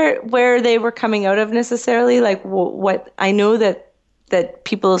know where they were coming out of necessarily. Like, what I know that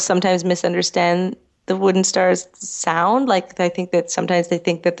people sometimes misunderstand the Wooden Stars sound. Like, I think that sometimes they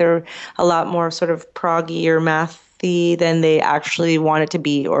think that they're a lot more sort of proggy or mathy than they actually wanted to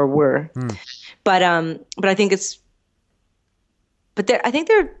be or were. But I think it's. But I think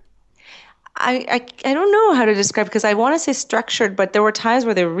they're. I don't know how to describe, because I want to say structured, but there were times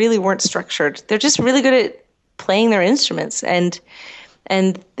where they really weren't structured. They're just really good at playing their instruments, and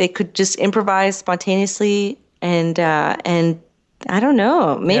they could just improvise spontaneously, and I don't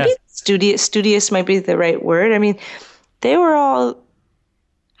know, maybe studious might be the right word. I mean, they were all,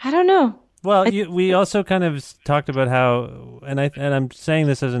 I don't know. Well, we also kind of talked about how, and I'm saying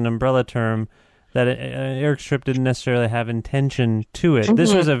this as an umbrella term, that Eric Strip didn't necessarily have intention to it.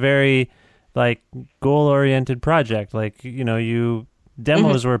 This was a very like goal-oriented project. Like, you know,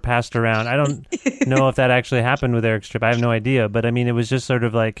 demos were passed around. I don't know if that actually happened with Eric Strip. I have no idea. But I mean, it was just sort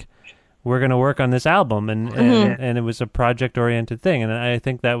of like, we're going to work on this album, and it was a project-oriented thing. And I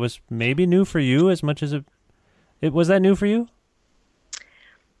think that was maybe new for you as much as it was. That new for you?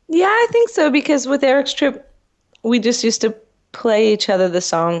 Yeah, I think so, because with Eric Strip, we just used to play each other the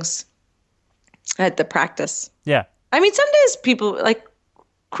songs at the practice. Yeah. I mean, some days people, like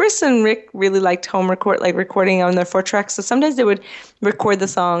Chris and Rick, really liked recording on their 4-tracks. So sometimes they would record the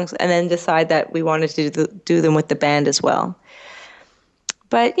songs and then decide that we wanted to do them with the band as well.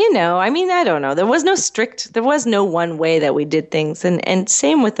 But, you know, I mean, I don't know. There was no one way that we did things. And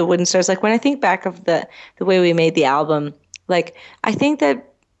same with the Wooden Stars. Like, when I think back of the way we made the album, like, I think that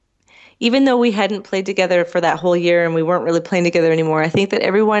even though we hadn't played together for that whole year and we weren't really playing together anymore, I think that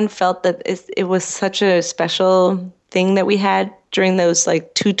everyone felt that it was such a special thing that we had during those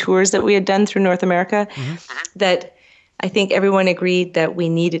like 2 tours that we had done through North America, that I think everyone agreed that we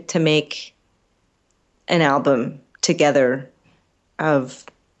needed to make an album together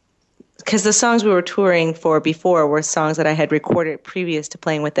because the songs we were touring for before were songs that I had recorded previous to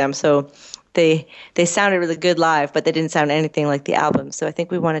playing with them. So they sounded really good live, but they didn't sound anything like the album. So I think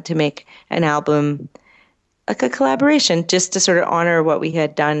we wanted to make an album, like a collaboration, just to sort of honor what we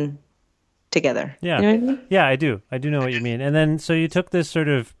had done together. Yeah. You know what I mean? Yeah, I do. I do know what you mean. And then, so you took this sort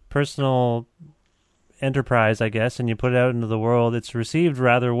of personal enterprise, I guess, and you put it out into the world. It's received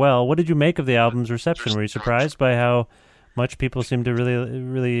rather well. What did you make of the album's reception? Were you surprised by how much people seem to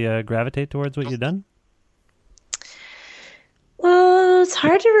really gravitate towards what you've done? Well, it's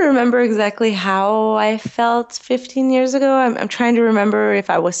hard to remember exactly how I felt 15 years ago. I'm trying to remember if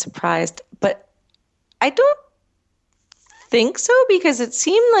I was surprised, but I don't think so, because it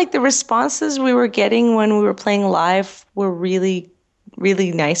seemed like the responses we were getting when we were playing live were really,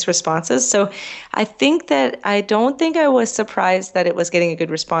 really nice responses. So I don't think I was surprised that it was getting a good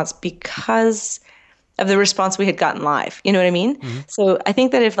response because of the response we had gotten live. You know what I mean? So I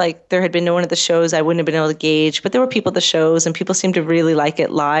think that if like there had been no one at the shows, I wouldn't have been able to gauge, but there were people at the shows and people seemed to really like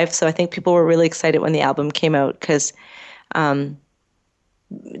it live. So I think people were really excited when the album came out because I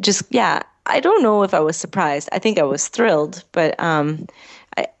don't know if I was surprised. I think I was thrilled, but I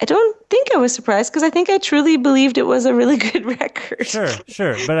don't think I was surprised because I think I truly believed it was a really good record. Sure.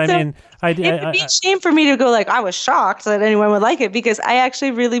 But I mean, it would be a shame for me to go like, I was shocked that anyone would like it, because I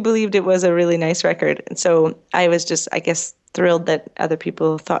actually really believed it was a really nice record. And so I was just, I guess, thrilled that other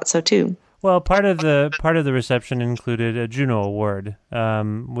people thought so too. Well, part of the reception included a Juno Award,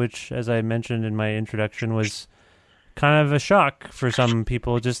 which, as I mentioned in my introduction, was kind of a shock for some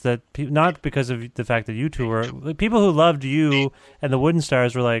people, just that not because of the fact that you two were people who loved you and the Wooden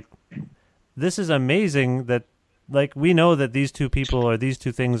Stars were like, this is amazing that, like, we know that these two people or these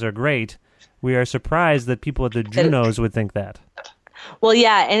two things are great. We are surprised that people at the Junos would think that. Well,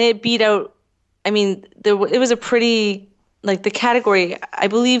 yeah, and it beat out, I mean, it was a pretty, like, the category, I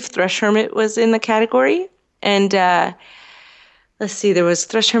believe Thrush Hermit was in the category, and let's see, there was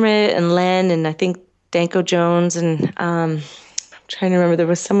Thrush Hermit and Len, and I think Danko Jones, and I'm trying to remember, there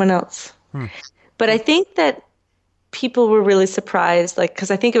was someone else. But I think that people were really surprised, like, because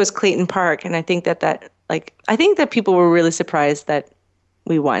I think it was Clayton Park, and I think I think that people were really surprised that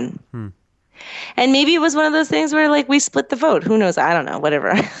we won. And maybe it was one of those things where, like, we split the vote. Who knows? I don't know.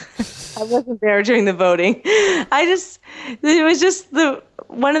 Whatever. I wasn't there during the voting. It was just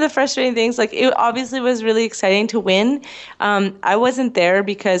one of the frustrating things. Like, it obviously was really exciting to win. I wasn't there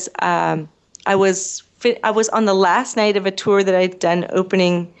because I was on the last night of a tour that I'd done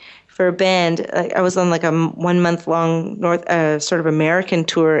opening for a band. I was on like a 1 month long sort of American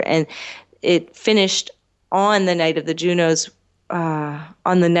tour, and it finished on the night of the Junos. On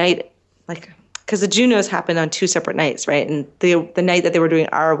the night, like, because the Junos happened on 2 separate nights, right? And the night that they were doing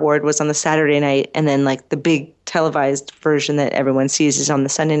our award was on the Saturday night, and then like the big televised version that everyone sees is on the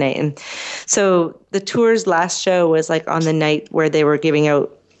Sunday night. And so the tour's last show was like on the night where they were giving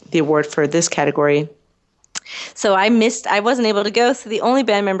out the award for this category. So I wasn't able to go. So the only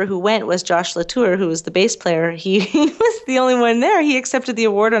band member who went was Josh Latour, who was the bass player. He was the only one there. He accepted the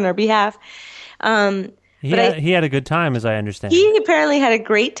award on our behalf. He had a good time, as I understand. He apparently had a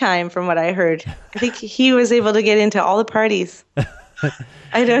great time, from what I heard. I think he was able to get into all the parties.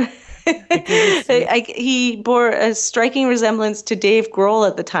 I don't. He bore a striking resemblance to Dave Grohl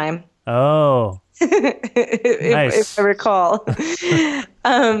at the time. Oh, nice. If I recall.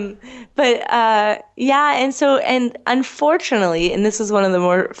 And unfortunately, and this is one of the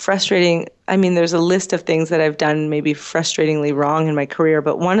more frustrating. I mean, there's a list of things that I've done maybe frustratingly wrong in my career,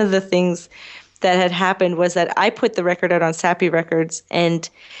 but one of the things that had happened was that I put the record out on Sappy Records, and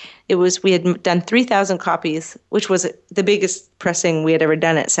we had done 3,000 copies, which was the biggest pressing we had ever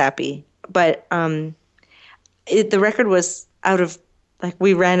done at Sappy. But the record was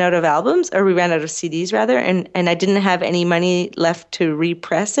we ran out of albums, or we ran out of CDs rather, and I didn't have any money left to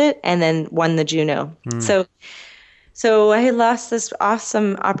repress it, and then won the Juno. So I had lost this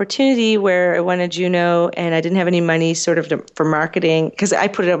awesome opportunity where I won a Juno, and I didn't have any money for marketing, because I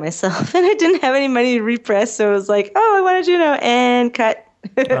put it out myself, and I didn't have any money to repress. So it was like, oh, I won a Juno, and cut.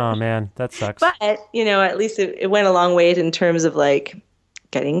 Oh man, that sucks. But at least it went a long way in terms of like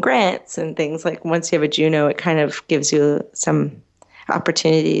getting grants and things. Like once you have a Juno, it kind of gives you some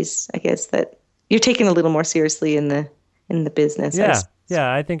opportunities, I guess, that you're taken a little more seriously in the business.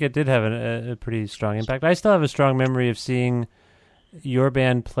 Yeah, I think it did have a pretty strong impact. I still have a strong memory of seeing your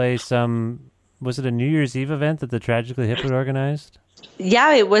band play was it a New Year's Eve event that the Tragically Hip had organized?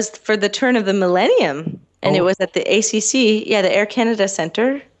 Yeah, it was for the turn of the millennium, and it was at the ACC, the Air Canada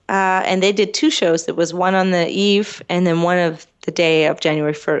Centre, and they did 2 shows. It was one on the eve and then one of the day of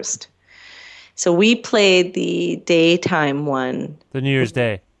January 1st. So we played the daytime one. The New Year's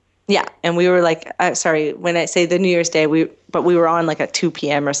Day. Yeah, and we were like, sorry, when I say the New Year's Day, we were on like at 2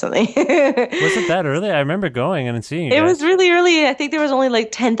 p.m. or something. Was it that early? I remember going and seeing you guys. It was really early. I think there was only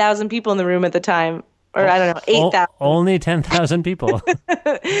like 10,000 people in the room at the time. Or I don't know, 8,000. Only 10,000 people.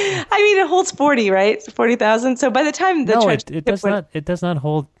 I mean, it holds 40, right? 40,000. So by the time it does not. It does not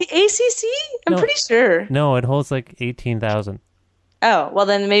hold. The ACC? I'm pretty sure. No, it holds like 18,000. Oh, well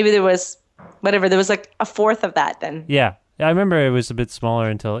then maybe there was whatever. There was like a fourth of that then. Yeah. I remember it was a bit smaller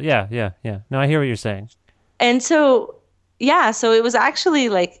until, yeah. No, I hear what you're saying. And so, so it was actually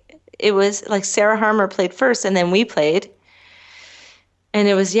like Sarah Harmer played first, and then we played. And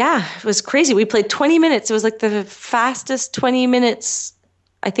it was crazy. We played 20 minutes. It was like the fastest 20 minutes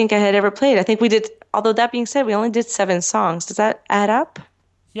I think I had ever played. I think we did, although that being said, we only did 7 songs. Does that add up?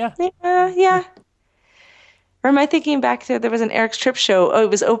 Yeah. Yeah. Or am I thinking back to, there was an Eric's Trip show. Oh,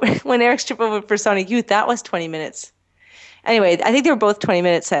 it was open when Eric's Trip opened for Sonic Youth. That was 20 minutes. Anyway, I think they were both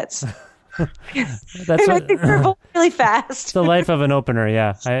 20-minute sets. I think they were both really fast. It's the life of an opener,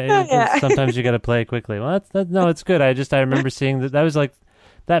 yeah. Sometimes you got to play quickly. Well, it's good. I remember seeing that was like,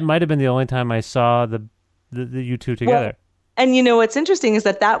 that might have been the only time I saw the you two together. Well, and what's interesting is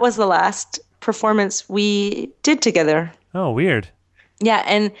that was the last performance we did together. Oh, weird. Yeah,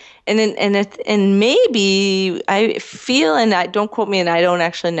 and maybe I feel, and don't quote me, and I don't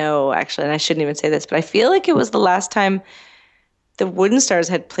actually know, and I shouldn't even say this, but I feel like it was the last time the Wooden Stars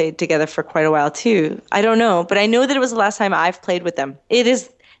had played together for quite a while too. I don't know, but I know that it was the last time I've played with them. It is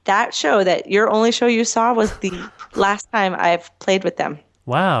that show, that your only show you saw, was the last time I've played with them.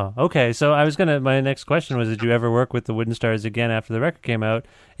 Wow. Okay. So my next question was, did you ever work with the Wooden Stars again after the record came out?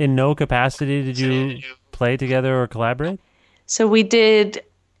 In no capacity did you play together or collaborate? So we did.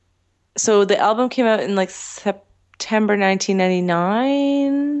 So the album came out in like September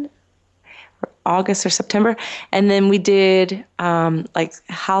 1999, or August or September, and then we did like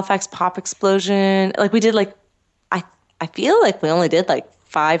Halifax Pop Explosion. Like we did like I feel like we only did like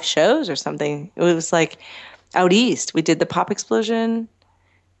 5 shows or something. It was like out east. We did the Pop Explosion.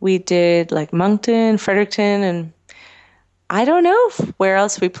 We did like Moncton, Fredericton, and I don't know where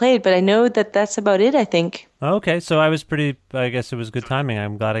else we played, but I know that that's about it, I think. Okay, so I guess it was good timing.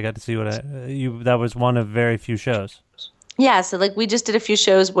 I'm glad I got to see that was one of very few shows. Yeah, so like we just did a few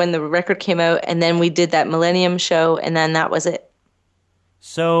shows when the record came out, and then we did that Millennium show, and then that was it.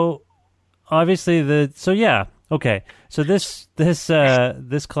 So obviously okay. So this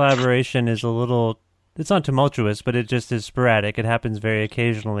collaboration is a little, it's not tumultuous, but it just is sporadic. It happens very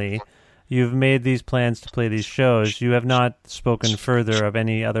occasionally. You've made these plans to play these shows. You have not spoken further of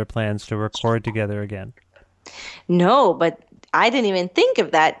any other plans to record together again. No, but I didn't even think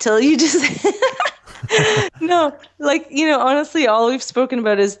of that till you just... No, like, honestly, all we've spoken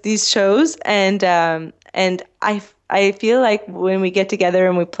about is these shows. And I feel like when we get together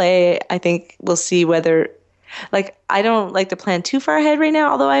and we play, I think we'll see whether... Like, I don't like to plan too far ahead right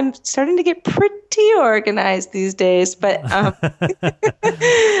now, although I'm starting to get pretty organized these days. But I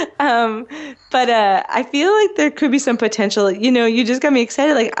feel like there could be some potential. You just got me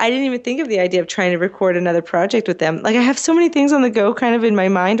excited. Like, I didn't even think of the idea of trying to record another project with them. Like, I have so many things on the go kind of in my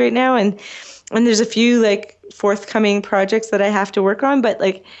mind right now. And there's a few, like, forthcoming projects that I have to work on. But,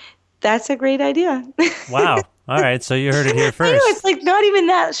 like, that's a great idea. Wow. All right. So you heard it here first. I know, it's, like, not even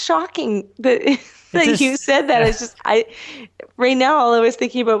that shocking that... you said that. It's just right now all I was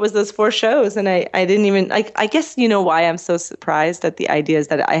thinking about was those 4 shows, and I didn't even like. I guess you know why I'm so surprised at the idea is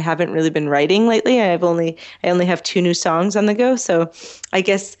that I haven't really been writing lately. I only have 2 new songs on the go, so I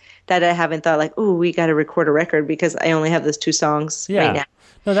guess that I haven't thought like, oh, we got to record a record because I only have those 2 songs right now.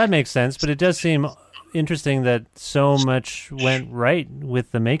 No, that makes sense, but it does seem interesting that so much went right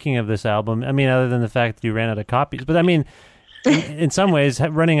with the making of this album. I mean, other than the fact that you ran out of copies, but I mean. In some ways,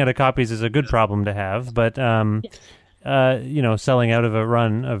 running out of copies is a good problem to have, but selling out of a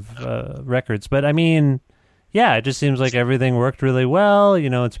run of records. But I mean, yeah, it just seems like everything worked really well.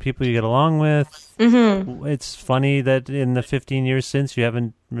 It's people you get along with. Mm-hmm. It's funny that in the 15 years since, you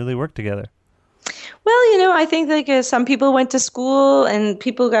haven't really worked together. Well, I think like some people went to school and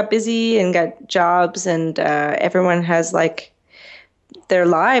people got busy and got jobs, and everyone has like their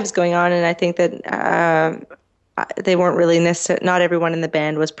lives going on, and I think that. They weren't really not everyone in the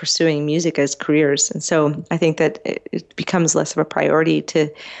band was pursuing music as careers. And so I think that it becomes less of a priority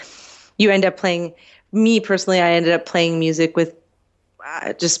you end up playing, me personally, I ended up playing music with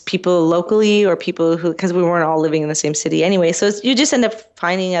just people locally or people because we weren't all living in the same city anyway. So you just end up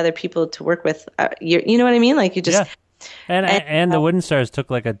finding other people to work with. You know what I mean? Like you just... Yeah. And the Wooden Stars took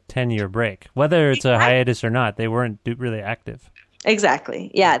like a 10-year break. Whether it's a hiatus or not, they weren't really active.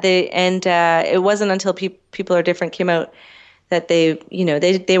 Exactly. Yeah. It wasn't until People Are Different came out that they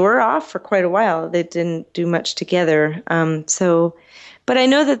were off for quite a while. They didn't do much together. But I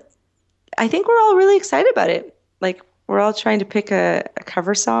know that I think we're all really excited about it. Like we're all trying to pick a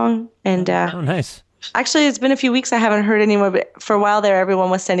cover song, and oh, nice. Actually, it's been a few weeks. I haven't heard any more, but for a while there,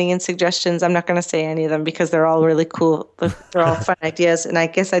 everyone was sending in suggestions. I'm not going to say any of them because they're all really cool. They're all fun ideas, and I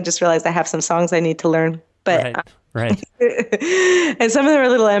guess I just realized I have some songs I need to learn. But right. And some of them are a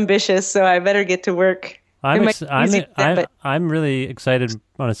little ambitious, so I better get to work. I'm really excited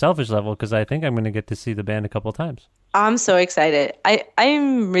on a selfish level because I think I'm going to get to see the band a couple times. I'm so excited.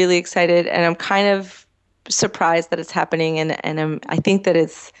 I'm really excited, and I'm kind of surprised that it's happening, and I think that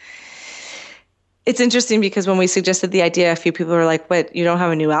it's interesting because when we suggested the idea, a few people were like, "What? You don't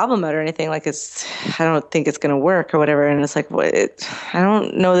have a new album out or anything? Like, I don't think it's going to work or whatever." And it's like, I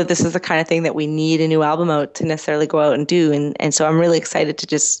don't know that this is the kind of thing that we need a new album out to necessarily go out and do. And so I'm really excited to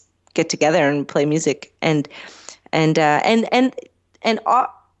just get together and play music. And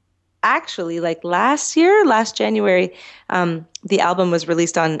actually, like last January, the album was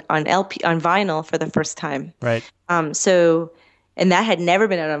released on LP, on vinyl for the first time. Right. And that had never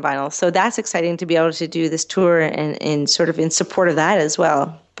been out on vinyl. So that's exciting to be able to do this tour and sort of in support of that as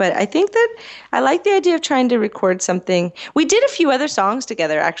well. But I think that I like the idea of trying to record something. We did a few other songs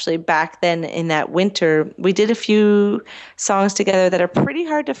together, actually, back then in that winter. We did a few songs together that are pretty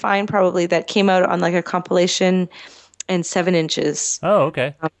hard to find, probably, that came out on like a compilation and 7 inches. Oh,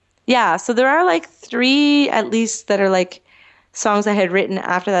 okay. Yeah, so there are like 3 at least that are like songs I had written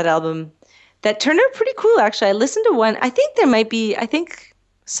after that album that turned out pretty cool, actually. I listened to one. I think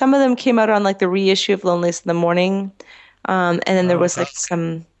some of them came out on like the reissue of Loneliest in the Morning. And then there was like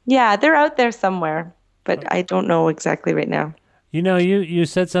some, they're out there somewhere, but I don't know exactly right now. You know, you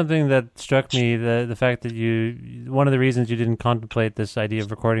said something that struck me, the fact that one of the reasons you didn't contemplate this idea of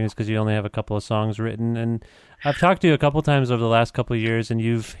recording is because you only have a couple of songs written. And I've talked to you a couple times over the last couple of years, and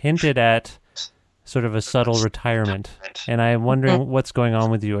you've hinted at sort of a subtle retirement. And I'm wondering what's going on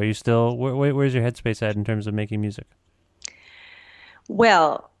with you. Are you still, where's your headspace at in terms of making music?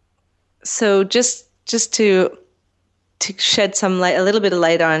 Well, so just to shed some light, a little bit of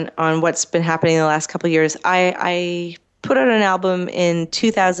light on what's been happening in the last couple of years, I put out an album in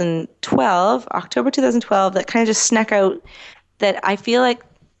 2012, October 2012, that kind of just snuck out, that I feel like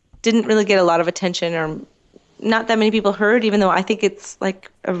didn't really get a lot of attention, or not that many people heard, even though I think it's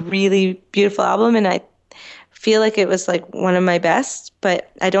like a really beautiful album, and I feel like it was like one of my best, but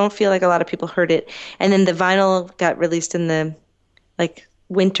I don't feel like a lot of people heard it. And then the vinyl got released in the like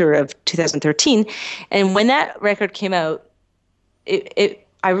winter of 2013, and when that record came out,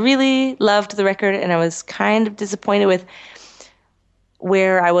 I really loved the record, and I was kind of disappointed with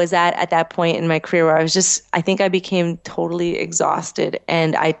where I was at that point in my career, where I think I became totally exhausted,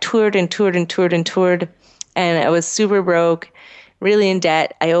 and I toured and toured and toured and toured, and I was super broke, really in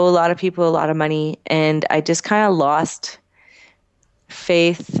debt. I owe a lot of people a lot of money, and I just kind of lost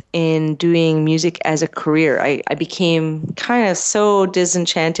faith in doing music as a career. I became kind of so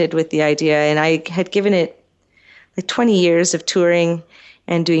disenchanted with the idea, and I had given it like 20 years of touring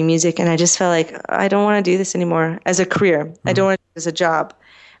and doing music, and I just felt like I don't want to do this anymore as a career. Mm-hmm. I don't want to do this as a job.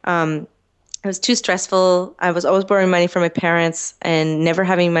 It was too stressful. I was always borrowing money from my parents and never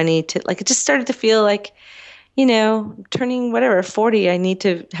having money to, like, it just started to feel like, you know, turning 40, I need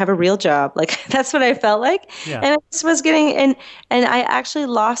to have a real job. Like, that's what I felt like. Yeah. And I just was getting, and I actually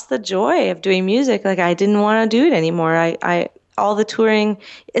lost the joy of doing music. Like, I didn't want to do it anymore. All the touring,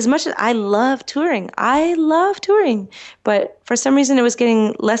 as much as I love touring, but for some reason it was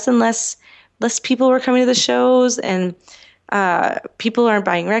getting less and less people were coming to the shows, and people aren't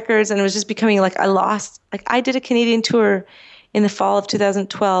buying records, and it was just becoming like I did a Canadian tour in the fall of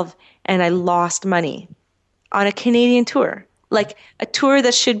 2012, and I lost money on a Canadian tour, like a tour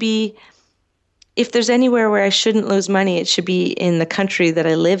that should be, if there's anywhere where I shouldn't lose money, it should be in the country that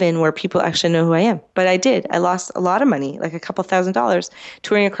I live in, where people actually know who I am. But I did. I lost a lot of money, like a couple $1,000s,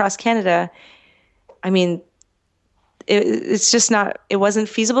 touring across Canada. I mean, it's just not, it wasn't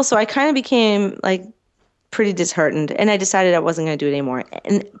feasible. So I kind of became like pretty disheartened, and I decided I wasn't going to do it anymore.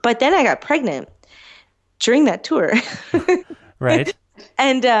 But then I got pregnant during that tour. Right.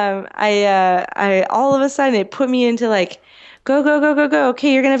 And I all of a sudden it put me into like, go.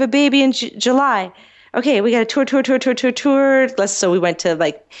 Okay, you're going to have a baby in July. Okay, we got to tour. So we went to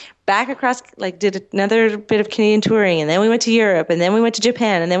like back across, like did another bit of Canadian touring, and then we went to Europe, and then we went to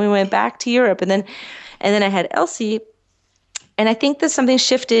Japan, and then we went back to Europe, and then I had Elsie. And I think that something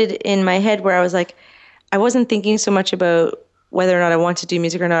shifted in my head where I was like, I wasn't thinking so much about whether or not I want to do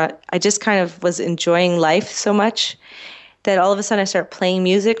music or not. I just kind of was enjoying life so much that all of a sudden I started playing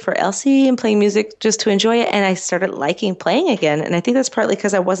music for Elsie and playing music just to enjoy it. And I started liking playing again. And I think that's partly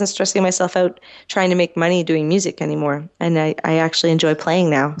because I wasn't stressing myself out trying to make money doing music anymore. And I actually enjoy playing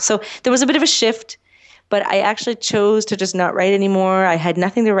now. So there was a bit of a shift, but I actually chose to just not write anymore. I had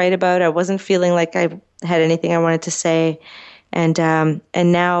nothing to write about. I wasn't feeling like I had anything I wanted to say. And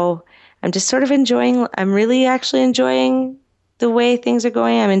now I'm just sort of I'm really actually enjoying the way things are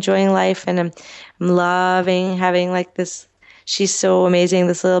going. I'm enjoying life, and I'm loving having like this, she's so amazing,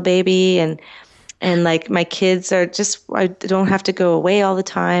 this little baby, and like my kids are just, I don't have to go away all the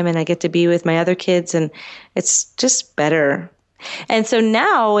time, and I get to be with my other kids, and it's just better. And so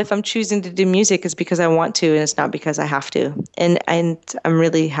now if I'm choosing to do music, it's because I want to, and it's not because I have to. And I'm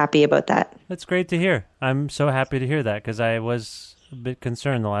really happy about that. That's great to hear. I'm so happy to hear that, because I was a bit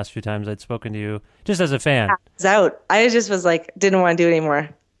concerned the last few times I'd spoken to you, just as a fan. I was out. I just was like, didn't want to do it anymore.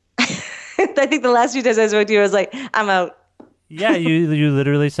 I think the last few times I spoke to you, I was like, I'm out. Yeah, you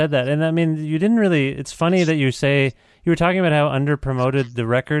literally said that. And I mean, you didn't really, it's funny that you say, you were talking about how under-promoted the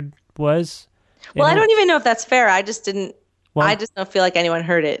record was. Well, I don't even know if that's fair. I just didn't, I just don't feel like anyone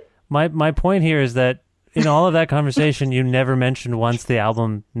heard it. My point here is that in all of that conversation, you never mentioned once the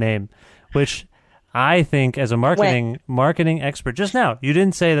album name, which I think as a marketing expert, just now, you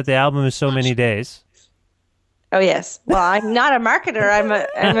didn't say that the album is So Many Days. Oh, yes. Well, I'm not a marketer. I'm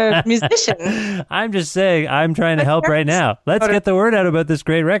a musician. I'm just saying, I'm trying to help right now. Let's get the word out about this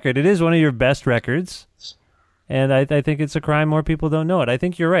great record. It is one of your best records. And I think it's a crime more people don't know it. I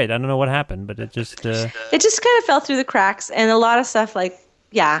think you're right. I don't know what happened, but it just... It just kind of fell through the cracks, and a lot of stuff like,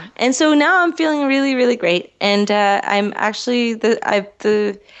 yeah. And so now I'm feeling really, really great. And I'm actually...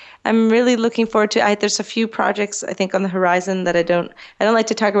 I'm really looking forward to. There's a few projects I think on the horizon that I don't like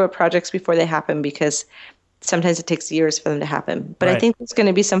to talk about projects before they happen because sometimes it takes years for them to happen. But I think there's going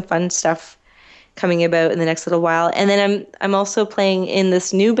to be some fun stuff coming about in the next little while. And then I'm also playing in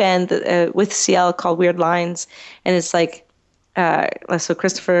this new band with CL called Weird Lines, and it's like so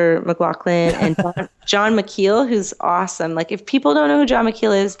Christopher McLaughlin and John McKeel, who's awesome. Like if people don't know who John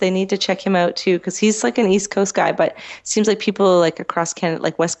McKeel is, they need to check him out too, because he's like an East Coast guy, but it seems like people like across Canada,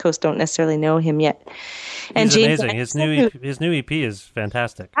 like West Coast, don't necessarily know him yet. And he's James amazing. His new EP is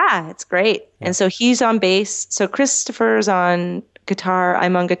fantastic. It's great. Yeah. And so he's on bass. So Christopher's on guitar.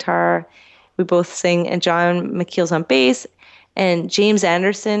 I'm on guitar. We both sing, and John McKeel's on bass, and James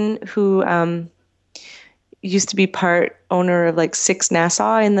Anderson, who used to be part owner of like Six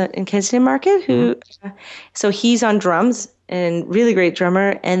Nassau in Kensington Market, so he's on drums and really great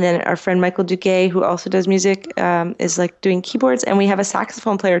drummer. And then our friend Michael Duguay, who also does music, is like doing keyboards, and we have a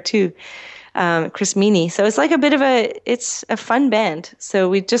saxophone player too, Chris Meany. So it's like it's a fun band. So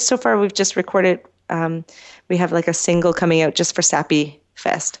we've just recorded, we have like a single coming out just for Sappy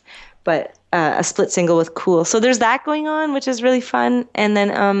Fest, but a split single with Cool. So there's that going on, which is really fun. And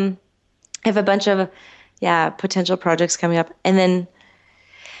then I have a bunch of potential projects coming up. And then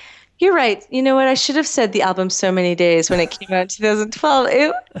you're right. You know what? I should have said the album So Many Days when it came out in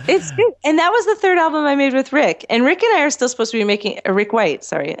 2012. It's good. And that was the third album I made with Rick. And Rick and I are still supposed to be making Rick White,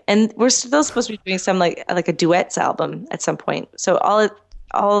 sorry. And we're still supposed to be doing some like a duets album at some point. So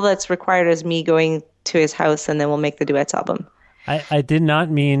all that's required is me going to his house, and then we'll make the duets album. I did not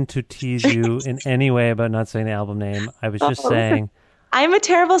mean to tease you in any way about not saying the album name. I was just saying... I'm a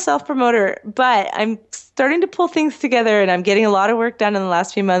terrible self-promoter, but I'm starting to pull things together, and I'm getting a lot of work done in the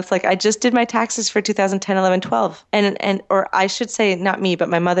last few months. Like I just did my taxes for 2010, 11, 12. Or I should say not me, but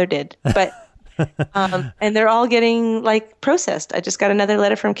my mother did. But and they're all getting like processed. I just got another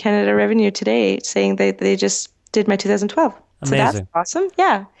letter from Canada Revenue today saying they just did my 2012. Amazing. So that's awesome.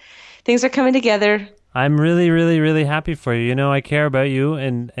 Yeah. Things are coming together. I'm really, really, really happy for you. You know, I care about you,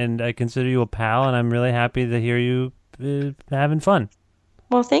 and I consider you a pal, and I'm really happy to hear you having fun.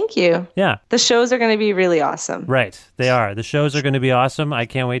 Well, thank you. Yeah. The shows are going to be really awesome. Right. They are. The shows are going to be awesome. I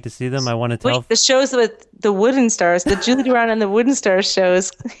can't wait to see them. I want to tell... Wait, the shows with the Wooden Stars, the Julie Durand and the Wooden Stars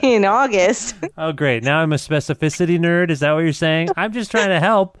shows in August. Oh, great. Now I'm a specificity nerd. Is that what you're saying? I'm just trying to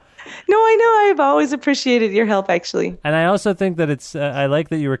help. No, I know. I've always appreciated your help, actually. And I also think that it's... I like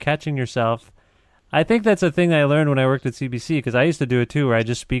that you were catching yourself. I think that's a thing I learned when I worked at CBC, because I used to do it too, where I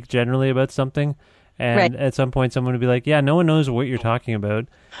just speak generally about something. And at some point, someone would be like, yeah, no one knows what you're talking about.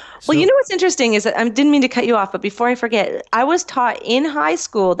 Well, you know what's interesting is that I didn't mean to cut you off, but before I forget, I was taught in high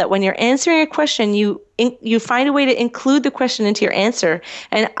school that when you're answering a question, you find a way to include the question into your answer.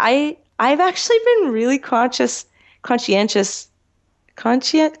 And I've actually been really conscious of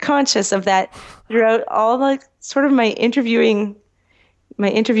that throughout all like sort of my interview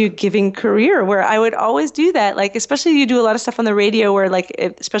giving career, where I would always do that. Like, especially you do a lot of stuff on the radio where like,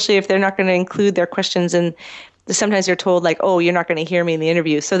 especially if they're not going to include their questions, and sometimes you're told like, oh, you're not going to hear me in the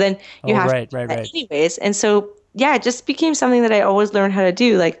interview. So then you have to do that anyways. And so, yeah, it just became something that I always learned how to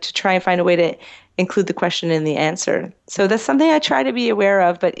do, like to try and find a way to include the question in the answer. So that's something I try to be aware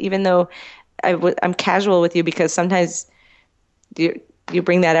of. But even though I'm casual with you, because sometimes you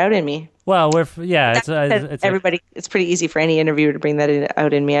bring that out in me. Well, it's everybody. It's pretty easy for any interviewer to bring that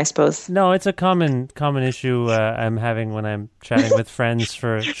out in me, I suppose. No, it's a common issue I'm having when I'm chatting with friends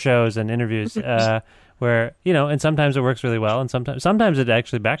for shows and interviews, where and sometimes it works really well, and sometimes it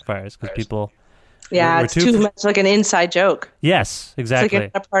actually backfires because people. Yeah, it's too much like an inside joke. Yes, exactly. It's like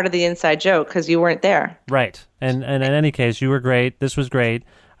you're not a part of the inside joke because you weren't there. Right, and in any case, you were great. This was great.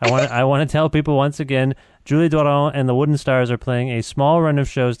 I want to tell people once again, Julie Durand and the Wooden Stars are playing a small run of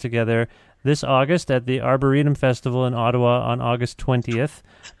shows together this August at the Arboretum Festival in Ottawa on August 20th,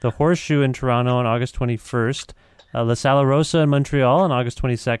 the Horseshoe in Toronto on August 21st, La Sala Rosa in Montreal on August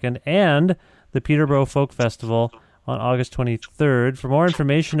 22nd, and the Peterborough Folk Festival on August 23rd. For more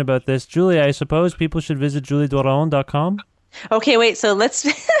information about this, Julie, I suppose people should visit juliedurand.com? Okay, wait, so let's...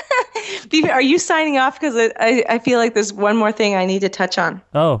 Are you signing off? Because I feel like there's one more thing I need to touch on.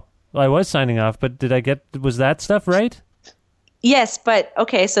 Oh, well, I was signing off, but was that stuff right? Yes, but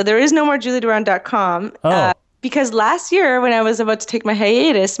okay, so there is no more juliedurand.com. Oh. because last year when I was about to take my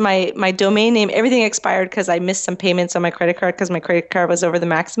hiatus, my domain name, everything expired because I missed some payments on my credit card because my credit card was over the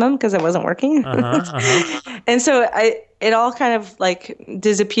maximum because it wasn't working. And so it all kind of like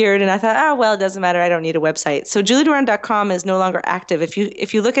disappeared, and I thought, oh, well, it doesn't matter. I don't need a website. So juliedoiron.com is no longer active. If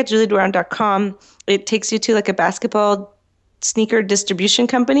you look at juliedoiron.com, it takes you to like a basketball sneaker distribution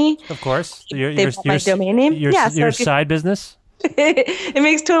company. Of course. They bought my domain name. Your side business? It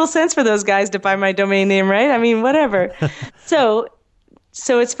makes total sense for those guys to buy my domain name, right? I mean, whatever. So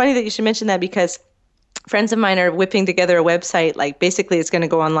it's funny that you should mention that because friends of mine are whipping together a website. Like basically it's going to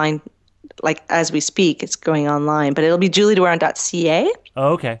go online, like as we speak, it's going online, but it'll be juliedoiron.ca. Oh,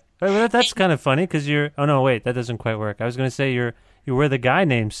 okay. Well, that's kind of funny because you're, oh no, wait, that doesn't quite work. I was going to say you were the guy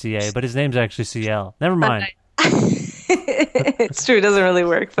named CA, but his name's actually CL. Never mind. It's true, it doesn't really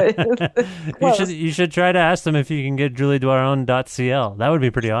work, but you should try to ask them if you can get juliedoiron.cl. That would be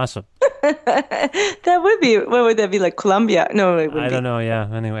pretty awesome. That would be, what would that be, like Colombia? No, it wouldn't. I don't know,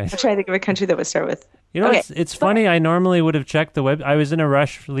 yeah, anyways. I'm trying to think of a country that would start with. You know, okay. It's funny, I normally would have checked the web. I was in a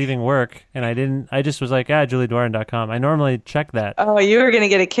rush leaving work, and I just was like, juliedoiron.com. I normally check that. Oh, you were going to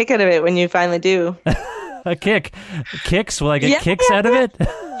get a kick out of it when you finally do. A kick. Kicks? Will I get kicks out of it?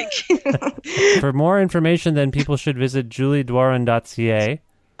 For more information, then people should visit juliedoiron.ca.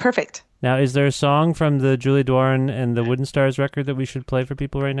 Perfect. Now, is there a song from the Julie Doiron and the Wooden Stars record that we should play for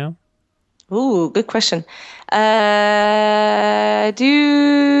people right now? Ooh, good question. Do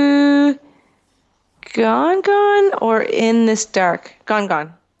Gone Gone or In This Dark? Gone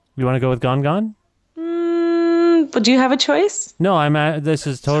Gone. You want to go with Gone Gone? But do you have a choice? No, this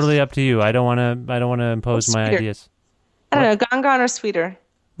is totally up to you. I don't want to impose my ideas. I don't know, Gone Gone or Sweeter.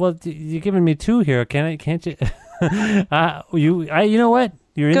 Well, you're giving me two here. Can't you? You know what?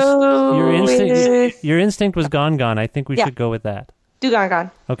 Your instinct was Gone Gone. I think we should go with that. Do Gone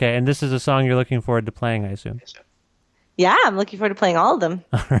Gone. Okay, and this is a song you're looking forward to playing, I assume. Yeah, I'm looking forward to playing all of them.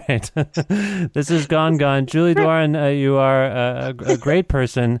 All right. This is Gone Gone. Julie Doiron, you are a great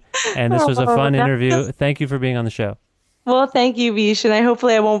person, and this was a fun interview. Thank you for being on the show. Well, thank you, Vish, and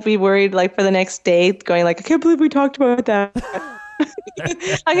hopefully I won't be worried like for the next day going like, I can't believe we talked about that.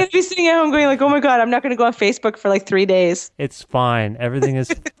 I'm going to be sitting at home going like, oh my God, I'm not going to go on Facebook for like 3 days. It's fine. Everything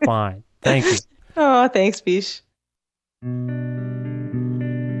is fine. Thank you. Oh, thanks, Vish.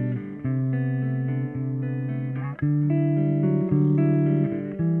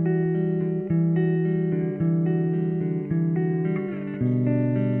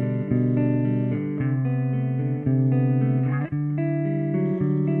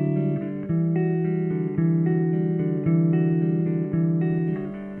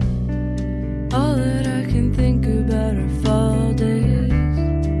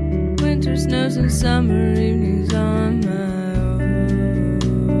 Snows and summer evenings on my own.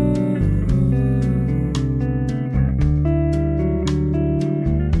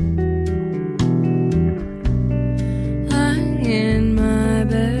 Lying in my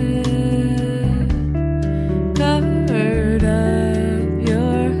bed, covered up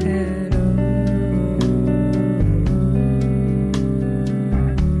your head.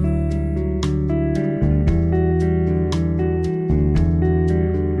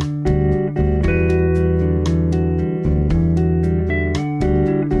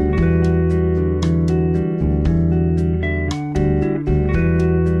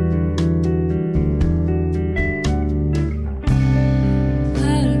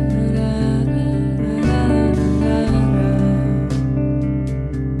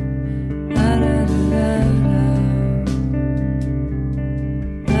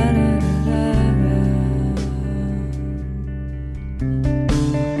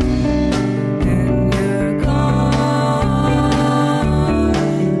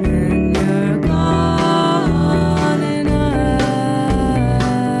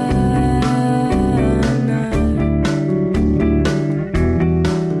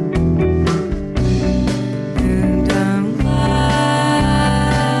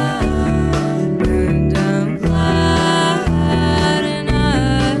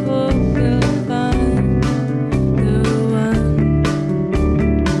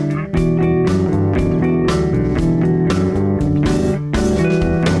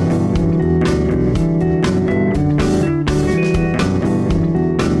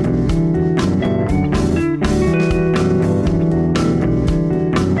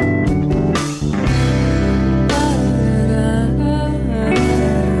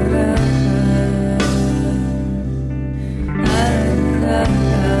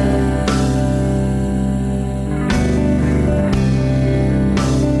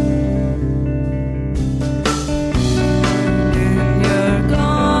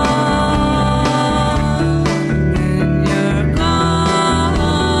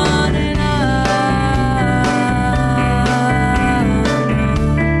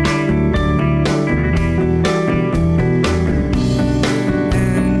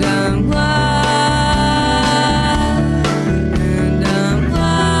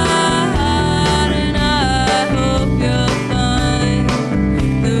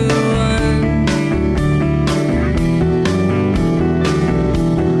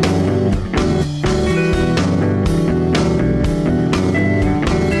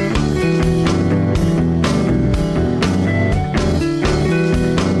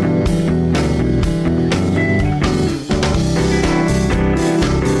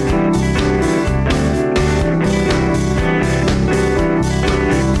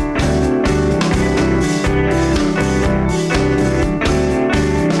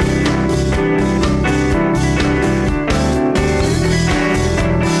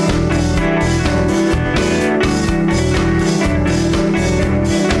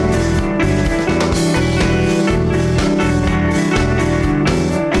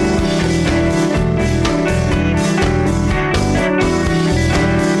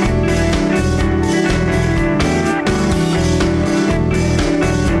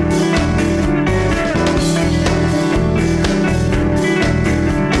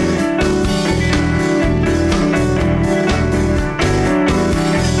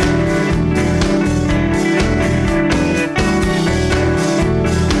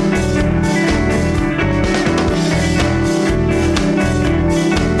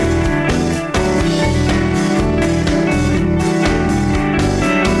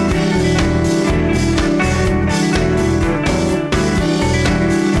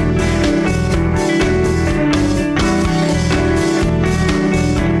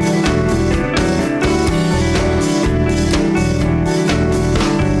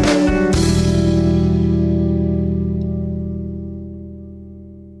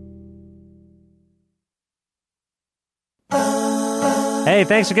 Hey,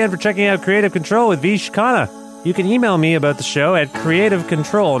 thanks again for checking out Creative Control with Vish Khanna. You can email me about the show at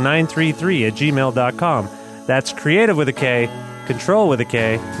creativecontrol933@gmail.com. That's creative with a K, control with a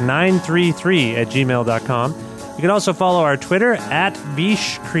K, 933@gmail.com. You can also follow our Twitter at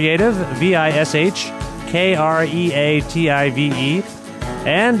Vish Creative, VISHKREATIVE.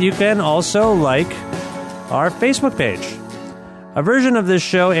 And you can also like our Facebook page. A version of this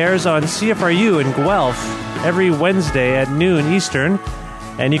show airs on CFRU in Guelph every Wednesday at noon Eastern,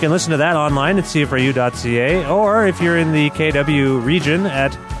 and you can listen to that online at cfru.ca, or if you're in the KW region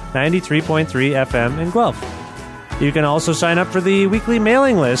at 93.3 FM in Guelph. You can also sign up for the weekly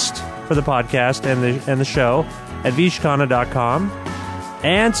mailing list for the podcast and the show at vishkhanna.com,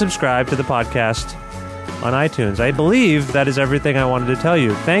 and subscribe to the podcast on iTunes. I believe that is everything I wanted to tell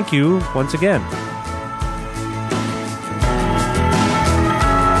you. Thank you once again.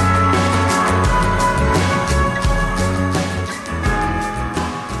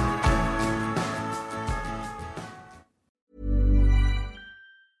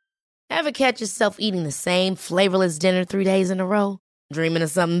 Ever catch yourself eating the same flavorless dinner 3 days in a row? Dreaming of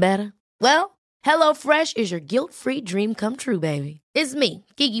something better? Well, HelloFresh is your guilt-free dream come true, baby. It's me,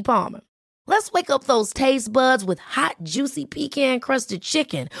 Keke Palmer. Let's wake up those taste buds with hot, juicy pecan-crusted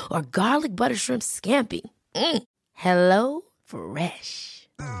chicken or garlic butter shrimp scampi. Hello Fresh.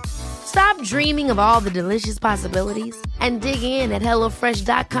 Stop dreaming of all the delicious possibilities and dig in at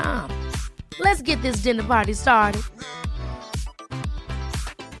HelloFresh.com. Let's get this dinner party started.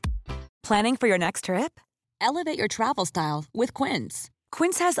 Planning for your next trip? Elevate your travel style with Quince.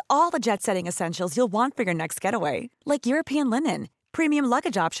 Quince has all the jet-setting essentials you'll want for your next getaway, like European linen, premium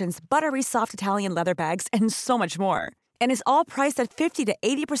luggage options, buttery soft Italian leather bags, and so much more. And is all priced at 50 to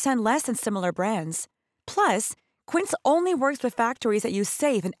 80% less than similar brands. Plus, Quince only works with factories that use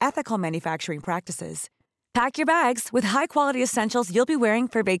safe and ethical manufacturing practices. Pack your bags with high-quality essentials you'll be wearing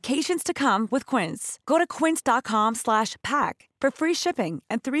for vacations to come with Quince. Go to quince.com/pack for free shipping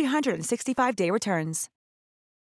and 365-day returns.